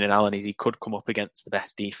with Keenan Allen is he could come up against the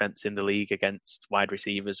best defense in the league against wide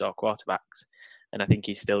receivers or quarterbacks. And I think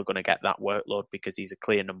he's still going to get that workload because he's a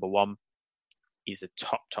clear number one. He's a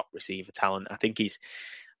top receiver talent. I think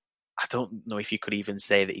I don't know if you could even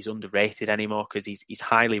say that he's underrated anymore because he's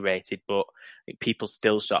highly rated, but people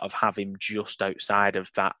still sort of have him just outside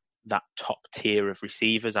of that top tier of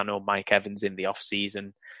receivers. I know Mike Evans in the off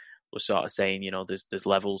season was sort of saying, there's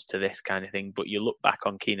levels to this kind of thing, but you look back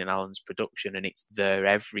on Keenan Allen's production and it's there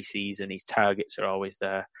every season. His targets are always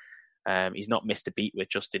there. He's not missed a beat with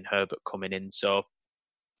Justin Herbert coming in. So I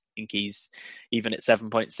think he's, even at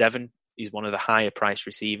 7.7, he's one of the higher priced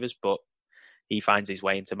receivers, but he finds his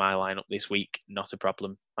way into my lineup this week. Not a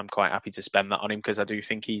problem. I'm quite happy to spend that on him because I do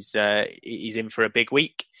think he's in for a big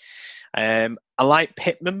week. I like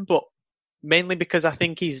Pittman, but mainly because I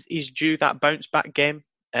think he's due that bounce back game.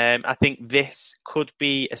 I think this could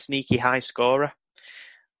be a sneaky high scorer.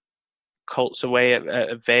 Colts away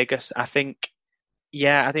at Vegas. I think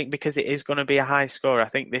because it is going to be a high score, I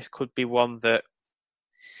think this could be one that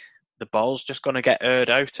the ball's just going to get aired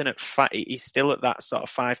out, and he's still at that sort of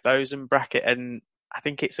 5,000 bracket, and I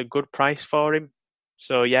think it's a good price for him.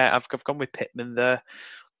 So yeah, I've gone with Pittman there.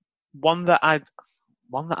 One that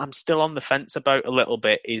I'm still on the fence about a little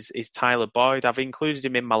bit is Tyler Boyd. I've included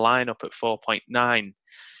him in my lineup at 4.9.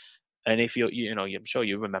 And if I'm sure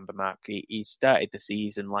you remember, Mark, he started the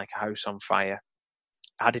season like a house on fire.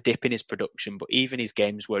 Had a dip in his production, but even his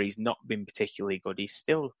games where he's not been particularly good, he's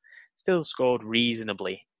still scored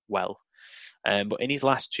reasonably well. But in his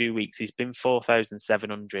last 2 weeks, he's been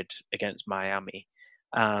 4,700 against Miami,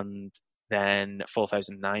 and then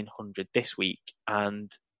 4,900 this week.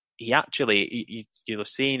 And he actually, you'll have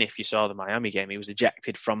seen if you saw the Miami game, he was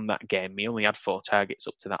ejected from that game. He only had 4 targets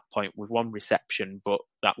up to that point with 1 reception, but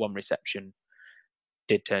that 1 reception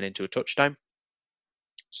did turn into a touchdown.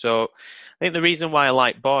 So I think the reason why I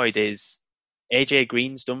like Boyd is AJ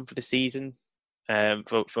Green's done for the season,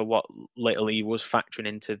 for what little he was factoring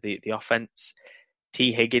into the offense.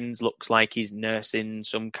 T. Higgins looks like he's nursing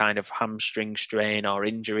some kind of hamstring strain or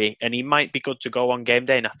injury, and he might be good to go on game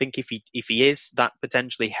day. And I think if he is, that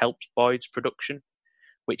potentially helps Boyd's production,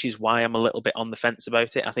 which is why I'm a little bit on the fence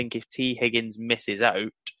about it. I think if T. Higgins misses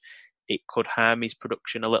out, it could harm his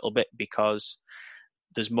production a little bit because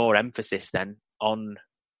there's more emphasis then on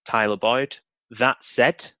Tyler Boyd. That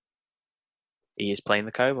said, he is playing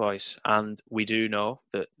the Cowboys, and we do know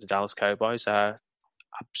that the Dallas Cowboys are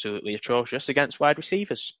absolutely atrocious against wide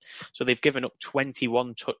receivers. So they've given up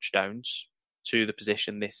 21 touchdowns to the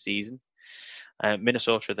position this season.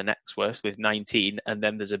 Minnesota are the next worst with 19, and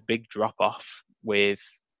then there's a big drop-off with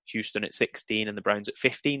Houston at 16 and the Browns at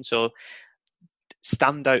 15. So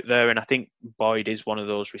stand out there, and I think Boyd is one of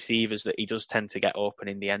those receivers that he does tend to get open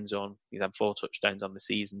in the end zone. He's had 4 touchdowns on the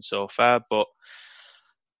season so far, but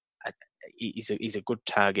he's a good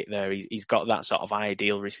target there. He's got that sort of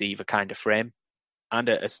ideal receiver kind of frame and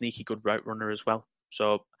a sneaky good route runner as well.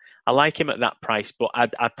 So I like him at that price, but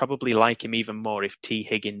I'd probably like him even more if T.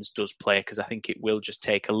 Higgins does play, because I think it will just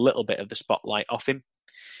take a little bit of the spotlight off him.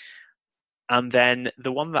 And then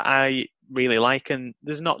the one that I really like, and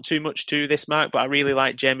there's not too much to this, Mark, but I really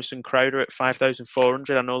like Jamison Crowder at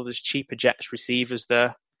 5,400. I know there's cheaper Jets receivers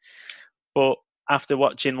there, but after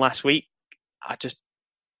watching last week, I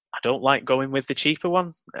don't like going with the cheaper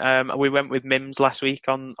one. We went with Mims last week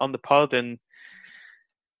on the pod, and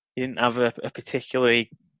he didn't have a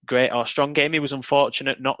particularly great or strong game. He was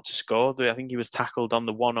unfortunate not to score. I think he was tackled on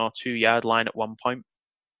the 1 or 2 yard line at one point.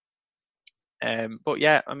 But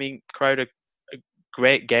yeah, I mean, Crowder, a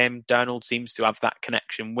great game. Darnold seems to have that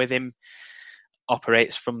connection with him.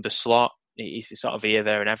 Operates from the slot. He's sort of here,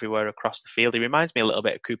 there, and everywhere across the field. He reminds me a little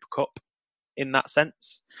bit of Cooper Kupp in that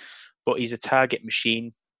sense, but he's a target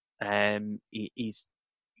machine. He's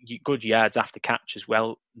good yards after catch as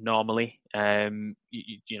well. Normally, you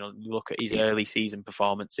look at his early season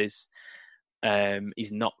performances.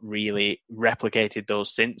 He's not really replicated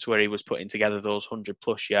those since, where he was putting together those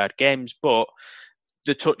 100+ yard games. But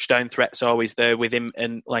the touchdown threat's always there with him.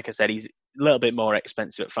 And like I said, he's a little bit more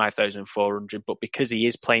expensive at 5,400. But because he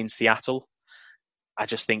is playing Seattle, I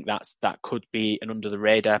just think that could be an under the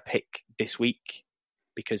radar pick this week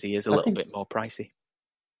because he is a little bit more pricey.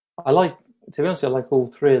 To be honest, I like all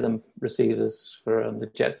 3 of them receivers for the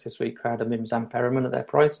Jets this week, Crowder, Mims and Perriman at their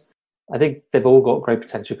price. I think they've all got great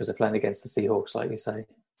potential because they're playing against the Seahawks, like you say.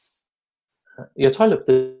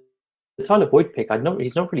 The Tyler Boyd pick,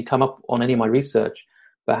 he's not really come up on any of my research,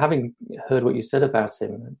 but having heard what you said about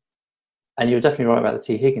him, and you're definitely right about the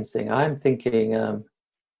T. Higgins thing, I'm thinking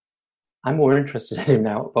I'm more interested in him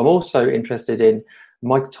now. But I'm also interested in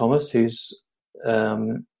Mike Thomas, who's a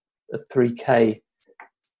 3K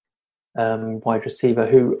wide receiver,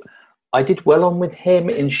 who I did well on with him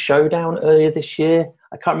in Showdown earlier this year.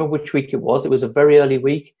 I can't remember which week it was. It was a very early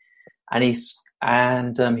week, and he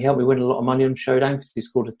helped me win a lot of money on Showdown because he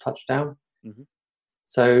scored a touchdown. Mm-hmm.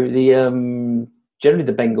 So generally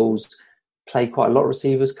the Bengals play quite a lot of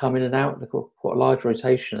receivers come in and out. They've got quite a large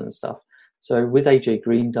rotation and stuff. So with AJ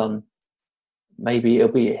Green done, maybe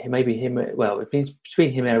him. Well, it means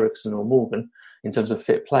between him, Erickson, or Morgan in terms of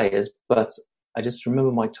fit players. But I just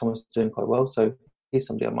remember Mike Thomas doing quite well, so he's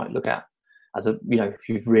somebody I might look at as if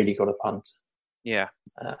you've really got a punt. Yeah,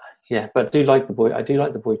 but I do like the Boyd. I do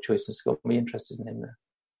like the Boyd choice. It's got me interested in him there.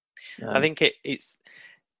 I think it's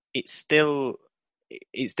still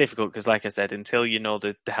difficult because, like I said, until you know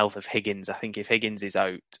the health of Higgins, I think if Higgins is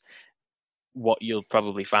out, what you'll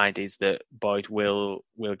probably find is that Boyd will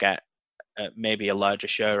get maybe a larger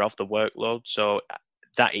share of the workload. So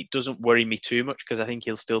that it doesn't worry me too much because I think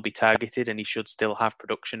he'll still be targeted and he should still have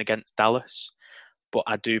production against Dallas. But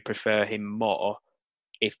I do prefer him more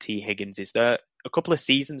if T. Higgins is there. A couple of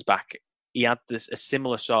seasons back, he had a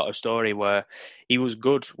similar sort of story where he was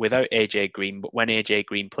good without AJ Green, but when AJ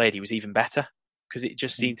Green played, he was even better because it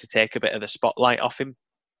just seemed to take a bit of the spotlight off him.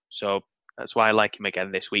 So that's why I like him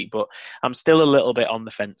again this week. But I'm still a little bit on the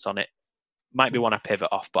fence on it. Might be one I pivot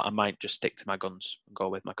off, but I might just stick to my guns and go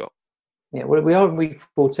with my gut. Yeah, well, we are in week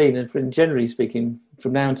 14, and generally speaking,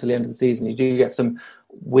 from now until the end of the season, you do get some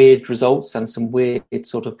weird results and some weird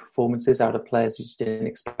sort of performances out of players you didn't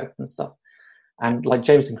expect and stuff. And like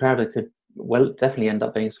Jameson Crowder could definitely end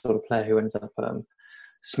up being a sort of player who ends up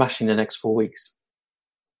smashing the next 4 weeks.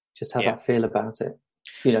 Just has that feel about it.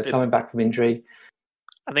 Coming back from injury.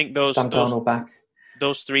 I think Sam Darnold back.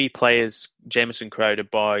 Those three players, Jameson Crowder,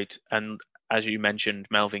 Boyd, and as you mentioned,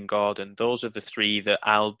 Melvin Gordon, those are the three that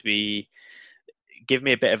give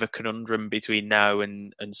me a bit of a conundrum between now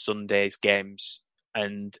and Sunday's games.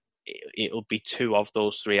 And it'll be two of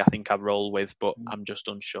those three I think I roll with, but I'm just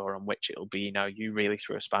unsure on which it'll be now. You really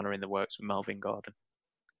threw a spanner in the works with Melvin Gordon.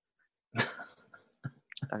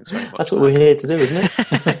 Thanks very much. That's what we're here to do, isn't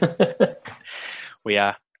it? We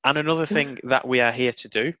are. And another thing that we are here to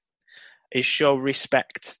do is show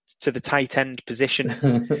respect to the tight end position.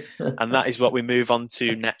 And that is what we move on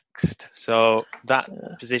to next. So that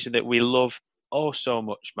position that we love so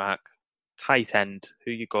much, Mark, tight end,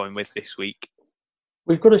 who are you going with this week?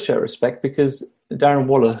 We've got to show respect because Darren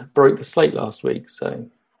Waller broke the slate last week. So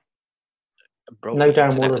no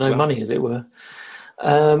Darren Waller, no money, as it were.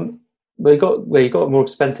 But you got more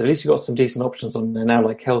expensive. At least you got some decent options on there now,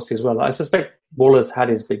 like Kelsey as well. I suspect Waller's had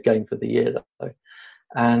his big game for the year, though.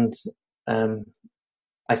 And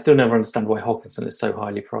I still never understand why Hockenson is so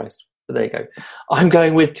highly priced. But there you go. I'm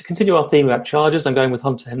going with, to continue our theme about Chargers, I'm going with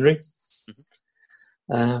Hunter Henry.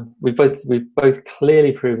 We've both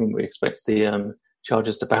clearly proven we expect the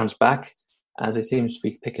Chargers to bounce back, as it seems to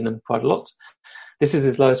be picking them quite a lot. This is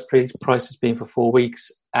his lowest price has been for 4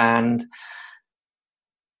 weeks, and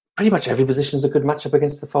pretty much every position is a good matchup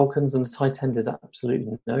against the Falcons, and the tight end is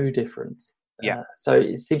absolutely no different. Yeah. So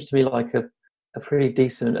it seems to me like a pretty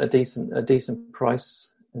decent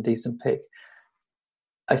price and decent pick.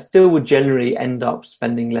 I still would generally end up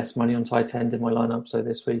spending less money on tight end in my lineup, so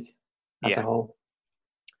this week as a whole.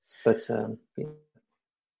 But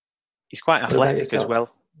he's quite athletic as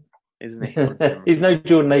well, isn't he? He's no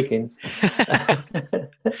Jordan Akins.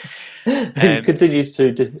 He continues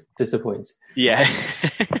to disappoint. Yeah.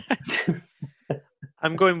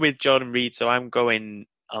 I'm going with Jordan Reed, so I'm going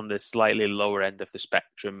on the slightly lower end of the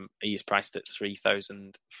spectrum. He's priced at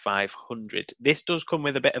 $3,500. This does come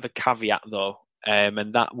with a bit of a caveat, though,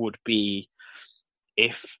 and that would be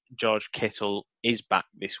if George Kittle is back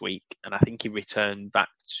this week, and I think he returned back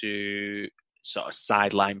to sort of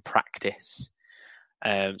sideline practice,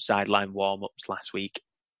 sideline warm-ups last week.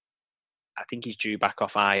 I think he's due back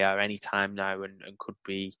off IR any time now and could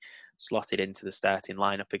be slotted into the starting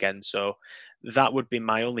lineup again. So that would be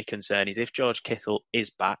my only concern, is if George Kittle is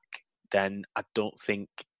back, then I don't think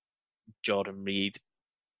Jordan Reed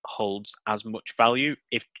holds as much value.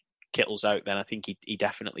 If Kittle's out, then I think he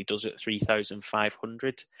definitely does at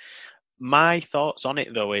 3,500. My thoughts on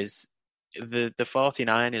it, though, is the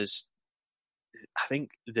 49ers, I think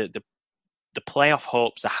the playoff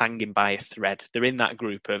hopes are hanging by a thread. They're in that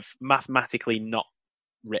group of mathematically not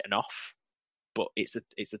written off, but it's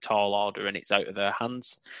a tall order and it's out of their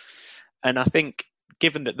hands. And I think,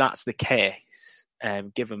 given that that's the case,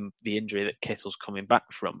 given the injury that Kittle's coming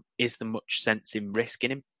back from, is there much sense in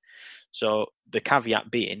risking him? So the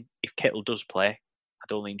caveat being, if Kittle does play, I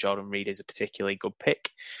don't think Jordan Reed is a particularly good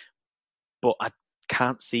pick, but I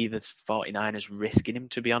can't see the 49ers risking him,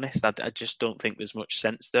 to be honest. I just don't think there's much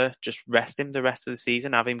sense there. Just rest him the rest of the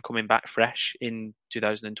season, have him coming back fresh in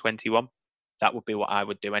 2021. That would be what I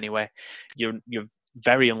would do anyway. You're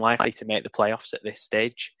very unlikely to make the playoffs at this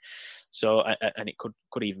stage. So, and it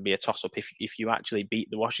could even be a toss-up if you actually beat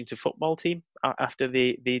the Washington football team after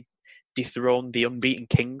they dethroned the unbeaten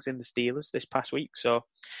Kings in the Steelers this past week. So,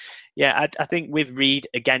 yeah, I think with Reed,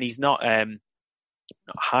 again, he's not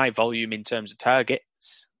high volume in terms of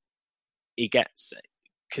targets. He gets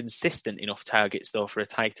consistent enough targets, though, for a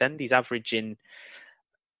tight end. He's averaging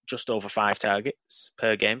just over 5 targets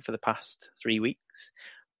per game for the past 3 weeks.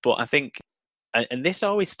 But I think, and this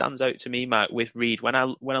always stands out to me, Mark, with Reed, when I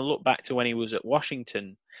look back to when he was at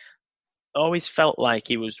Washington, I always felt like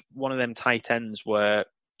he was one of them tight ends where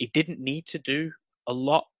he didn't need to do a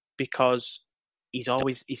lot because he's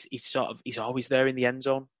always there in the end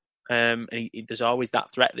zone. And there's always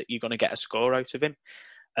that threat that you're going to get a score out of him.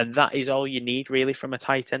 And that is all you need, really, from a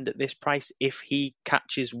tight end at this price. If he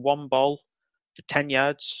catches one ball for 10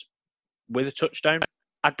 yards with a touchdown,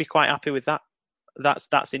 I'd be quite happy with that.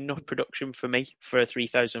 That's enough production for me for a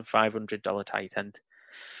 $3,500 tight end.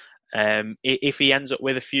 If he ends up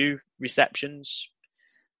with a few receptions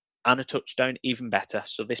and a touchdown, even better.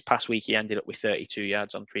 So this past week, he ended up with 32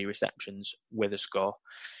 yards on 3 receptions with a score.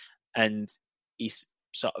 And he's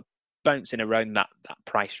sort of bouncing around that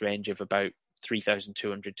price range of about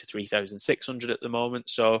 3,200 to 3,600 at the moment.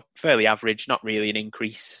 So fairly average, not really an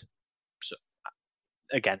increase. So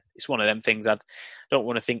again, it's one of them things. I don't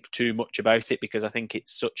want to think too much about it because I think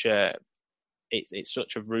it's such a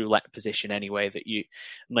roulette position anyway that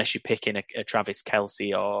unless you're picking a Travis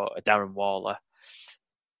Kelce or a Darren Waller,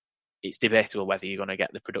 it's debatable whether you're going to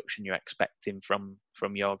get the production you're expecting from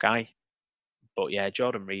your guy. But yeah,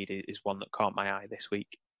 Jordan Reed is one that caught my eye this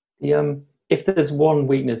week. If there's one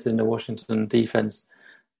weakness in the Washington defense,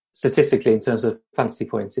 statistically in terms of fantasy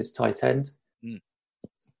points, it's tight end.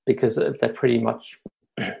 Because they're pretty much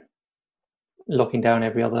locking down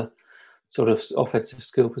every other sort of offensive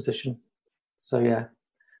skill position. So yeah,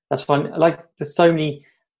 that's fine. Like there's so many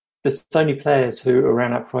players who are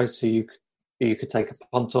around that price who you could take a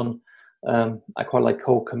punt on. I quite like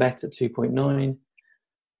Cole Kmet at 2.9.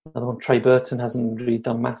 Another one, Trey Burton, hasn't really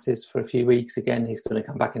done masses for a few weeks. Again, he's going to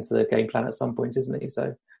come back into the game plan at some point, isn't he?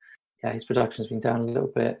 So yeah, his production's been down a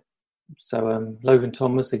little bit. So Logan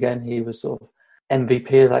Thomas, again, he was sort of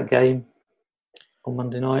MVP of that game on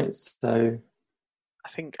Monday night. So I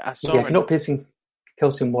think I saw. Yeah, if you're not pissing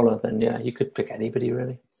Kelce and Waller, then yeah, you could pick anybody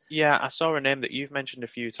really. Yeah, I saw a name that you've mentioned a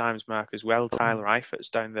few times, Mark, as well. Tyler Eifert's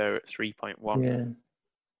down there at 3.1.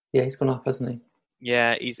 Yeah, he's gone up, hasn't he?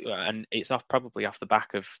 Yeah, and it's probably off the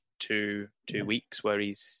back of two weeks where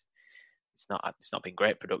it's not been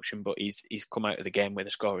great production, but he's come out of the game with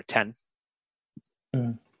a score of 10.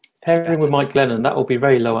 Pairing with Mike Glennon, that will be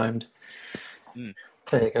very low owned.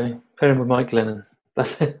 There you go. Pairing with Mike Glennon.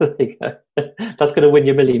 There you go. That's going to win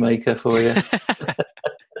your Millie Maker for you.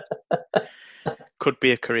 Could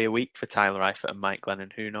be a career week for Tyler Eifert and Mike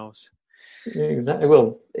Glennon. Who knows? Yeah, exactly.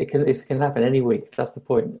 Well, it can happen any week. That's the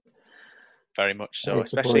point. Very much so,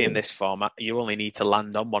 especially in this format. You only need to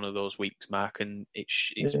land on one of those weeks, Mark, and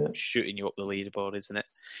it's shooting you up the leaderboard, isn't it?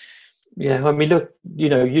 Yeah, I mean, look, you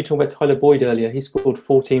talking about Tyler Boyd earlier. He scored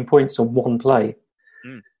 14 points on one play.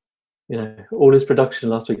 All his production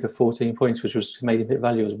last week of 14 points, which was made him hit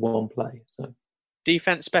value, as one play. So,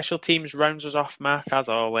 defense, special teams rounds us off, Mark, as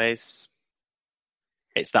always.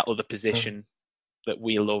 It's that other position that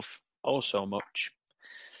we love oh so much.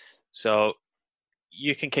 So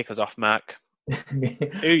you can kick us off, Mark. Who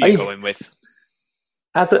are you going with?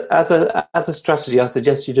 As a strategy, I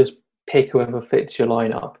suggest you just pick whoever fits your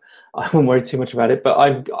lineup. I won't worry too much about it,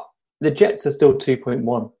 but the Jets are still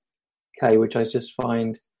 2.1K, which I just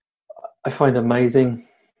find amazing.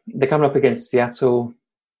 They're coming up against Seattle,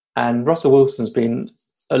 and Russell Wilson's been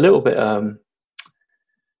a little bit.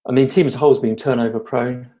 Team as a whole has been turnover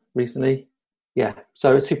prone recently. Yeah,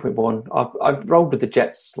 so it's 2.1. I've rolled with the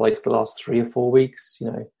Jets like the last 3 or 4 weeks,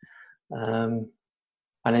 and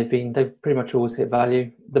they've pretty much always hit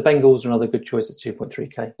value. The Bengals are another good choice at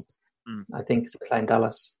 2.3K. I think it's playing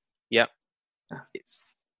Dallas. Yep.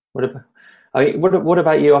 What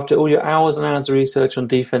about you? After all your hours and hours of research on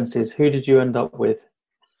defenses, who did you end up with?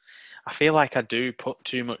 I feel like I do put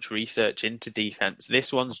too much research into defense.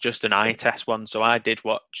 This one's just an eye test one, so I did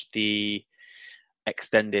watch the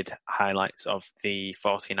extended highlights of the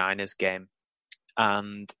 49ers game,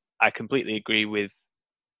 and I completely agree with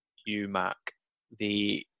you, Mark.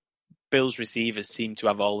 The Bills receivers seem to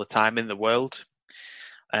have all the time in the world,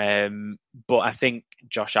 but I think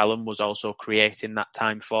Josh Allen was also creating that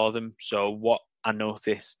time for them. So what I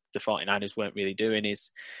noticed the 49ers weren't really doing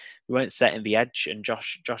is they weren't setting the edge, and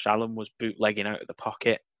Josh Allen was bootlegging out of the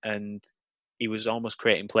pocket, and he was almost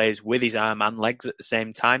creating plays with his arm and legs at the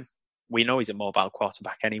same time. We know he's a mobile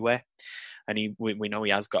quarterback anyway, and we know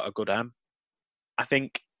he has got a good arm. I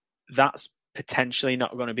think that's potentially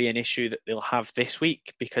not going to be an issue that they'll have this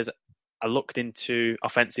week, because I looked into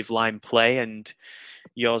offensive line play, and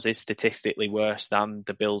yours is statistically worse than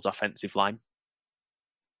the Bills' offensive line.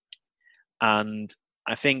 And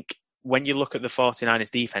I think when you look at the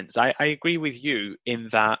 49ers defense, I agree with you in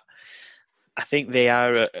that I think they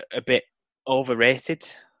are a bit overrated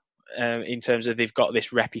in terms of they've got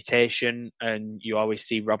this reputation, and you always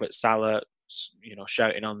see Robert Saleh,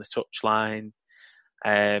 shouting on the touchline,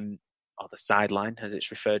 or the sideline as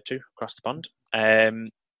it's referred to across the pond.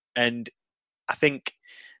 And I think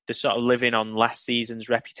they're sort of living on last season's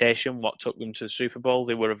reputation, what took them to the Super Bowl.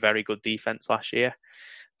 They were a very good defense last year.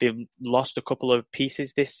 They've lost a couple of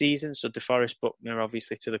pieces this season, so DeForest Buckner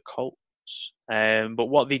obviously to the Colts. But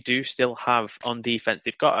what they do still have on defense,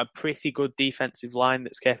 they've got a pretty good defensive line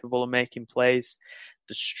that's capable of making plays.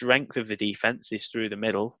 The strength of the defense is through the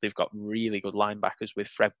middle. They've got really good linebackers with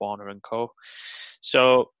Fred Warner and co.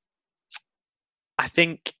 So I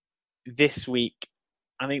think this week,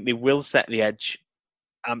 I think they will set the edge.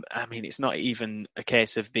 I mean, it's not even a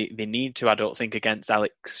case of they need to, I don't think, against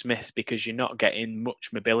Alex Smith, because you're not getting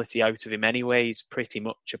much mobility out of him anyway. He's pretty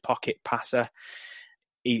much a pocket passer.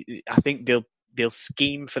 I think they'll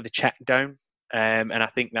scheme for the check down, and I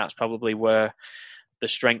think that's probably where the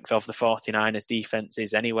strength of the 49ers defense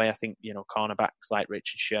is anyway. I think, cornerbacks like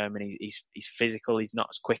Richard Sherman, he's physical, he's not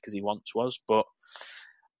as quick as he once was, but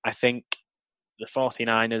I think the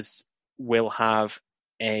 49ers will have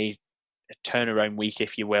a turnaround week,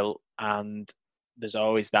 if you will, and there's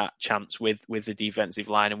always that chance with the defensive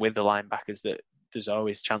line and with the linebackers that there's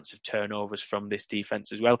always chance of turnovers from this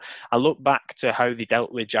defense as well. I look back to how they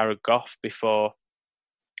dealt with Jared Goff before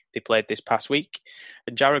they played this past week,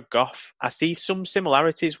 and Jared Goff, I see some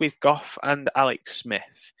similarities with Goff and Alex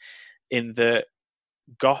Smith in that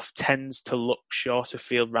Goff tends to look short of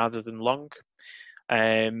field rather than long,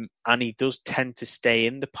 and he does tend to stay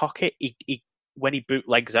in the pocket. He when he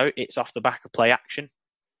bootlegs out, it's off the back of play action,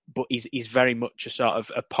 but he's very much a sort of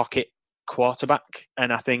a pocket quarterback,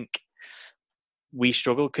 and I think we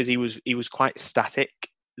struggled because he was quite static.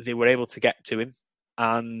 They were able to get to him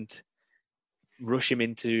and rush him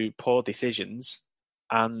into poor decisions,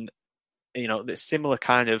 and the similar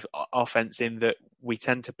kind of offense in that we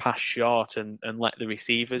tend to pass short and let the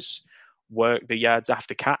receivers work the yards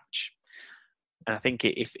after catch. And I think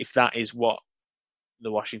if that is what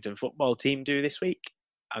the Washington football team do this week,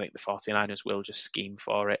 I think the 49ers will just scheme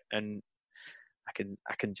for it, and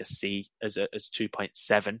I can just see as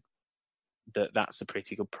 2.7 that's a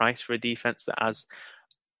pretty good price for a defense that has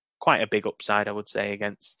quite a big upside, I would say,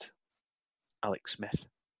 against Alex Smith.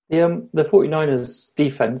 The 49ers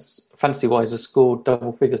defense, fantasy-wise, has scored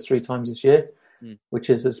double figures 3 times this year, which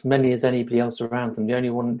is as many as anybody else around them. The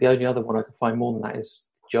only other one I can find more than that is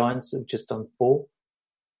Giants, who've just done 4.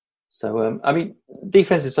 So,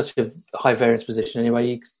 defense is such a high variance position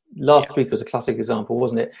anyway. Last week was a classic example,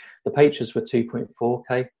 wasn't it? The Patriots were 2.4K,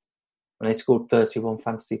 and they scored 31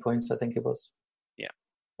 fantasy points, I think it was. Yeah.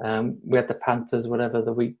 We had the Panthers, a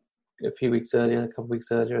couple weeks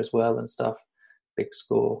earlier as well and stuff. Big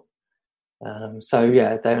score. They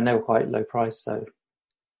were quite low price. So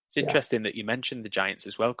it's interesting that you mentioned the Giants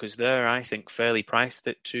as well, because they're, I think, fairly priced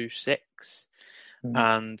at 2.6,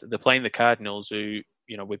 and they're playing the Cardinals, who,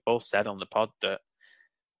 we've both said on the pod that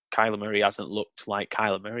Kyler Murray hasn't looked like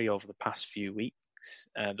Kyler Murray over the past few weeks.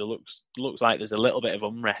 There looks like there's a little bit of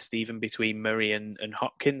unrest even between Murray and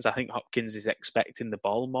Hopkins. I think Hopkins is expecting the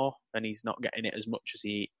ball more, and he's not getting it as much as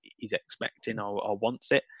he's expecting or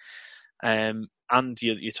wants it. And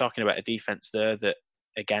you're talking about a defense there that,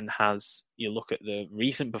 again, you look at the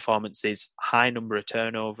recent performances, high number of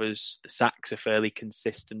turnovers, the sacks are fairly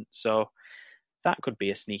consistent. So that could be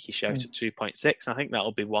a sneaky shout at 2.6. I think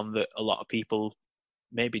that'll be one that a lot of people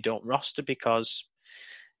maybe don't roster, because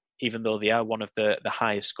even though they are one of the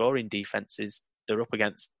highest scoring defenses, they're up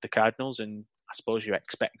against the Cardinals, and I suppose you're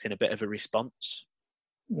expecting a bit of a response.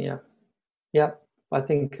 Yeah, I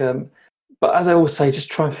think. But as I always say, just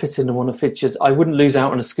try and fit in one of featured. I wouldn't lose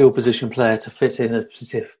out on a skill position player to fit in a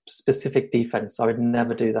specific defense. I would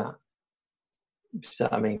never do that. You know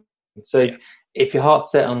what I mean? So if your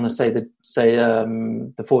heart's set on, the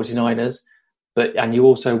 49ers, and you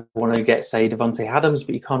also want to get, say, Davante Adams,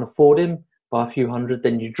 but you can't afford him by a few hundred,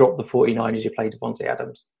 then you drop the 49ers, you play Davante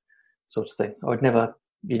Adams, sort of thing. I would never,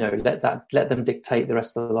 let them dictate the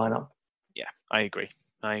rest of the lineup. Yeah, I agree.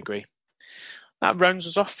 That rounds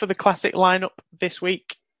us off for the classic lineup this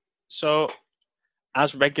week. So,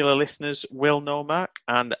 as regular listeners will know, Mark,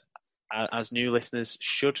 and as new listeners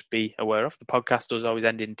should be aware of, the podcast does always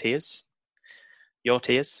end in tears. Your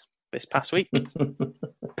tears this past week.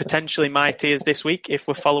 Potentially my tears this week if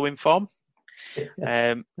we're following form.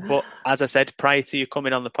 But as I said, prior to you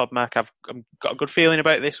coming on the pod, Mark, I've got a good feeling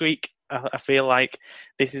about this week. I feel like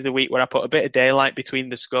this is the week where I put a bit of daylight between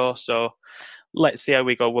the score. So let's see how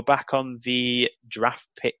we go. We're back on the draft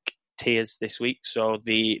pick tiers this week. So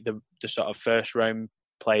the sort of first round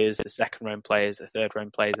players, the second round players, the third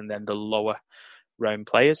round players, and then the lower round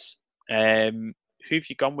players. Who have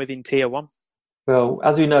you gone with in tier 1? Well,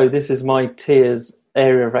 as we know, this is my tiers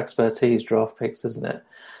area of expertise, draft picks, isn't it?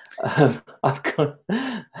 I've gone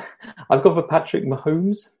for Patrick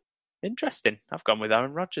Mahomes. Interesting. I've gone with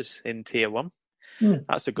Aaron Rodgers in tier 1.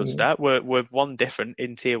 That's a good start. We're one different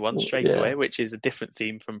in tier 1 straight away, which is a different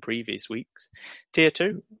theme from previous weeks. Tier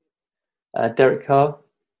 2? Derek Carr.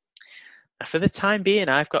 For the time being,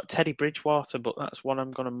 I've got Teddy Bridgewater, but that's one I'm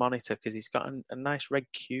going to monitor because he's got a nice red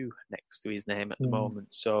Q next to his name at the moment.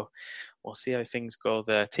 So we'll see how things go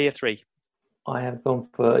there. Tier 3? I have gone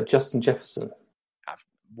for Justin Jefferson. I'm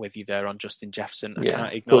with you there on Justin Jefferson. I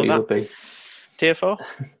can't ignore that. You would be. Tier 4?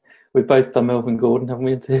 We've both done Melvin Gordon, haven't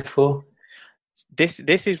we, in tier 4? This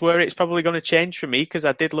is where it's probably going to change for me because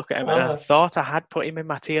I did look at him and I thought I had put him in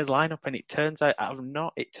my tiers lineup, and it turns out I've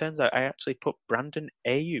not. It turns out I actually put Brandon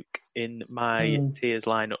Ayuk in my tiers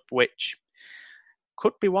lineup, which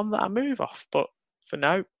could be one that I move off, but for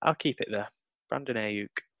now I'll keep it there. Brandon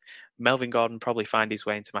Ayuk. Melvin Gordon probably find his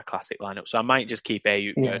way into my classic lineup, so I might just keep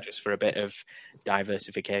Ayuk there just for a bit of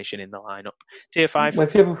diversification in the lineup. Tier 5. Well,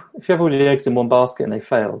 if you have all your eggs in one basket and they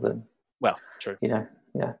fail, then true.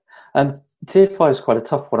 Yeah. Tier 5 is quite a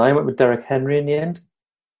tough one. I went with Derek Henry in the end.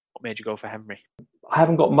 What made you go for Henry? I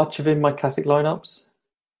haven't got much of him in my classic lineups,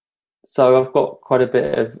 so I've got quite a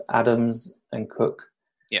bit of Adams and Cook,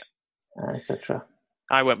 etc.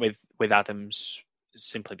 I went with Adams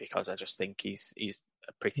simply because I just think he's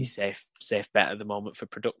a pretty safe bet at the moment for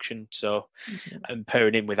production. So, and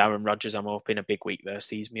pairing him with Aaron Rodgers, I'm hoping a big week there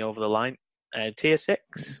sees me over the line. Tier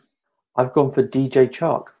 6? I've gone for DJ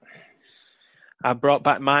Chark. I brought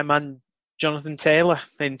back my man Jonathan Taylor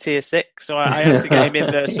in tier 6, so I had to get him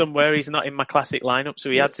in there somewhere. He's not in my classic lineup, so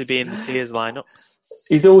he had to be in the tiers lineup.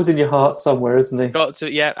 He's always in your heart somewhere, isn't he? Got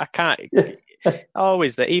to, I can't.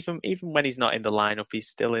 Always there. Even when he's not in the lineup, he's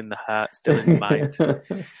still in the heart, still in the mind.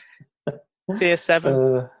 Tier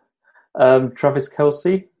 7. Travis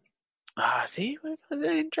Kelce. See, we've got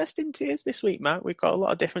interesting tiers this week, Matt. We've got a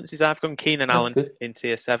lot of differences. I've gone Keenan Allen in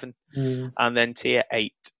tier 7, and then tier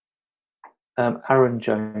 8. Aaron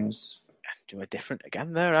Jones. Do a different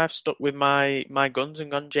again there. I've stuck with my guns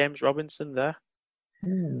and gone James Robinson there,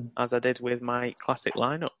 as I did with my classic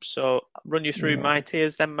lineup. So I'll run you through my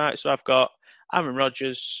tiers then, Mark. So I've got Aaron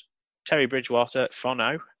Rodgers, Terry Bridgewater for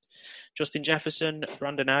now, Justin Jefferson,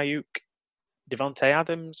 Brandon Ayuk, Davante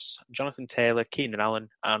Adams, Jonathan Taylor, Keenan Allen,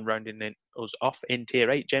 and rounding us off in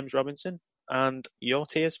tier 8, James Robinson. And your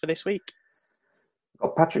tiers for this week?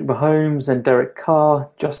 Got Patrick Mahomes, then Derek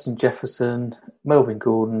Carr, Justin Jefferson, Melvin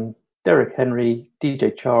Gordon, Derek Henry,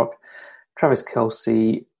 DJ Chark, Travis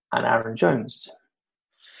Kelce, and Aaron Jones.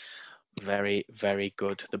 Very, very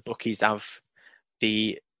good. The bookies have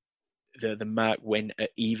the Mark win at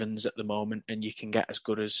evens at the moment, and you can get as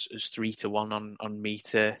good as 3-1 on me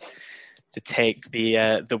to take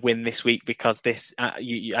the win this week because this, as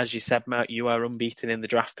you said, Mark, you are unbeaten in the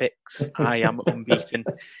draft picks. I am unbeaten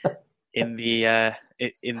in the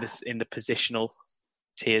positional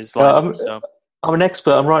tiers. I'm an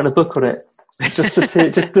expert. I'm writing a book on it. Just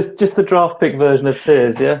the just the draft pick version of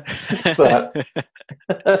tiers. Yeah,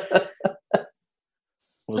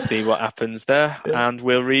 we'll see what happens there, and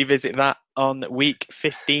we'll revisit that on week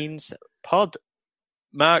 15's pod.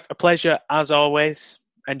 Mark, a pleasure as always.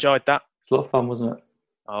 Enjoyed that. It's a lot of fun, wasn't it?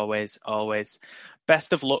 Always.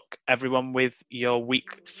 Best of luck, everyone, with your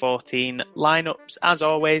Week 14 lineups. As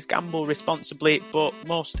always, gamble responsibly, but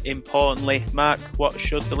most importantly, Mark, what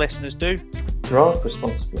should the listeners do? Draft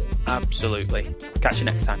responsibly. Absolutely. Catch you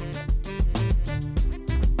next time.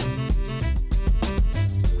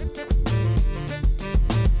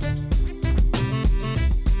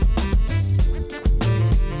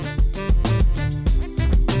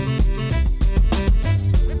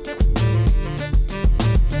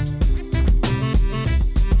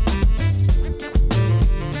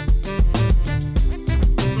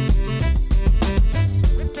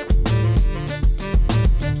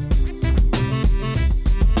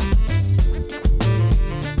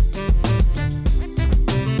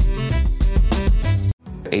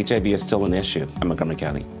 HIV is still an issue in Montgomery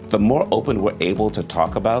County. The more open we're able to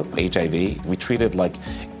talk about HIV, we treat it like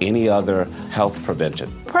any other health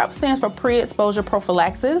prevention. PrEP stands for pre-exposure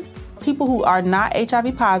prophylaxis. People who are not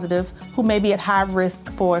HIV positive, who may be at high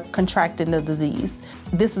risk for contracting the disease.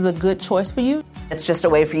 This is a good choice for you. It's just a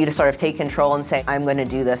way for you to sort of take control and say, I'm going to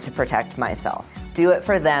do this to protect myself. Do it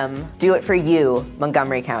for them. Do it for you,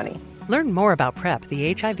 Montgomery County. Learn more about PrEP,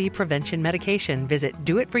 the HIV prevention medication. Visit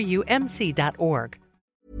doitforyoumc.org.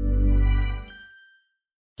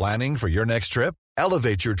 Planning for your next trip?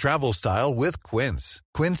 Elevate your travel style with Quince.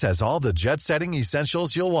 Quince has all the jet-setting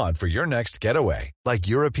essentials you'll want for your next getaway, like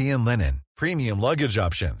European linen, premium luggage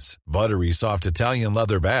options, buttery soft Italian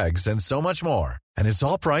leather bags, and so much more. And it's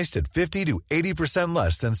all priced at 50 to 80%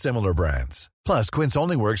 less than similar brands. Plus, Quince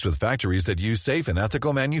only works with factories that use safe and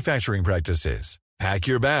ethical manufacturing practices. Pack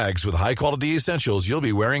your bags with high-quality essentials you'll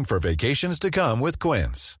be wearing for vacations to come with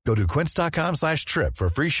Quince. Go to quince.com/trip for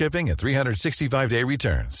free shipping and 365-day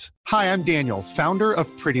returns. Hi, I'm Daniel, founder of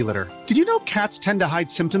Pretty Litter. Did you know cats tend to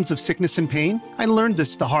hide symptoms of sickness and pain? I learned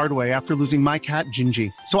this the hard way after losing my cat,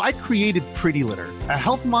 Gingy. So I created Pretty Litter, a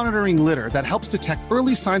health monitoring litter that helps detect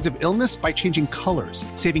early signs of illness by changing colors,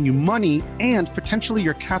 saving you money and potentially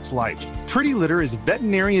your cat's life. Pretty Litter is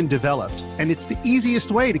veterinarian developed, and it's the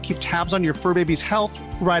easiest way to keep tabs on your fur baby's health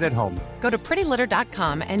right at home. Go to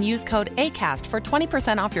prettylitter.com and use code ACAST for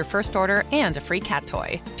 20% off your first order and a free cat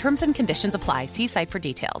toy. Terms and conditions apply. See site for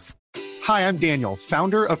details. Hi, I'm Daniel,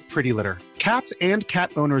 founder of Pretty Litter. Cats and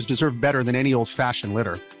cat owners deserve better than any old-fashioned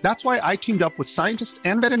litter. That's why I teamed up with scientists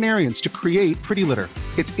and veterinarians to create Pretty Litter.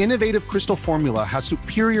 Its innovative crystal formula has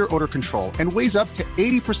superior odor control and weighs up to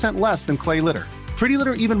 80% less than clay litter. Pretty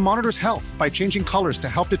Litter even monitors health by changing colors to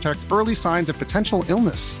help detect early signs of potential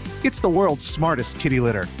illness. It's the world's smartest kitty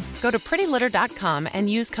litter. Go to prettylitter.com and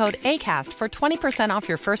use code ACAST for 20% off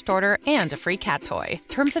your first order and a free cat toy.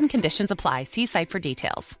 Terms and conditions apply. See site for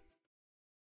details.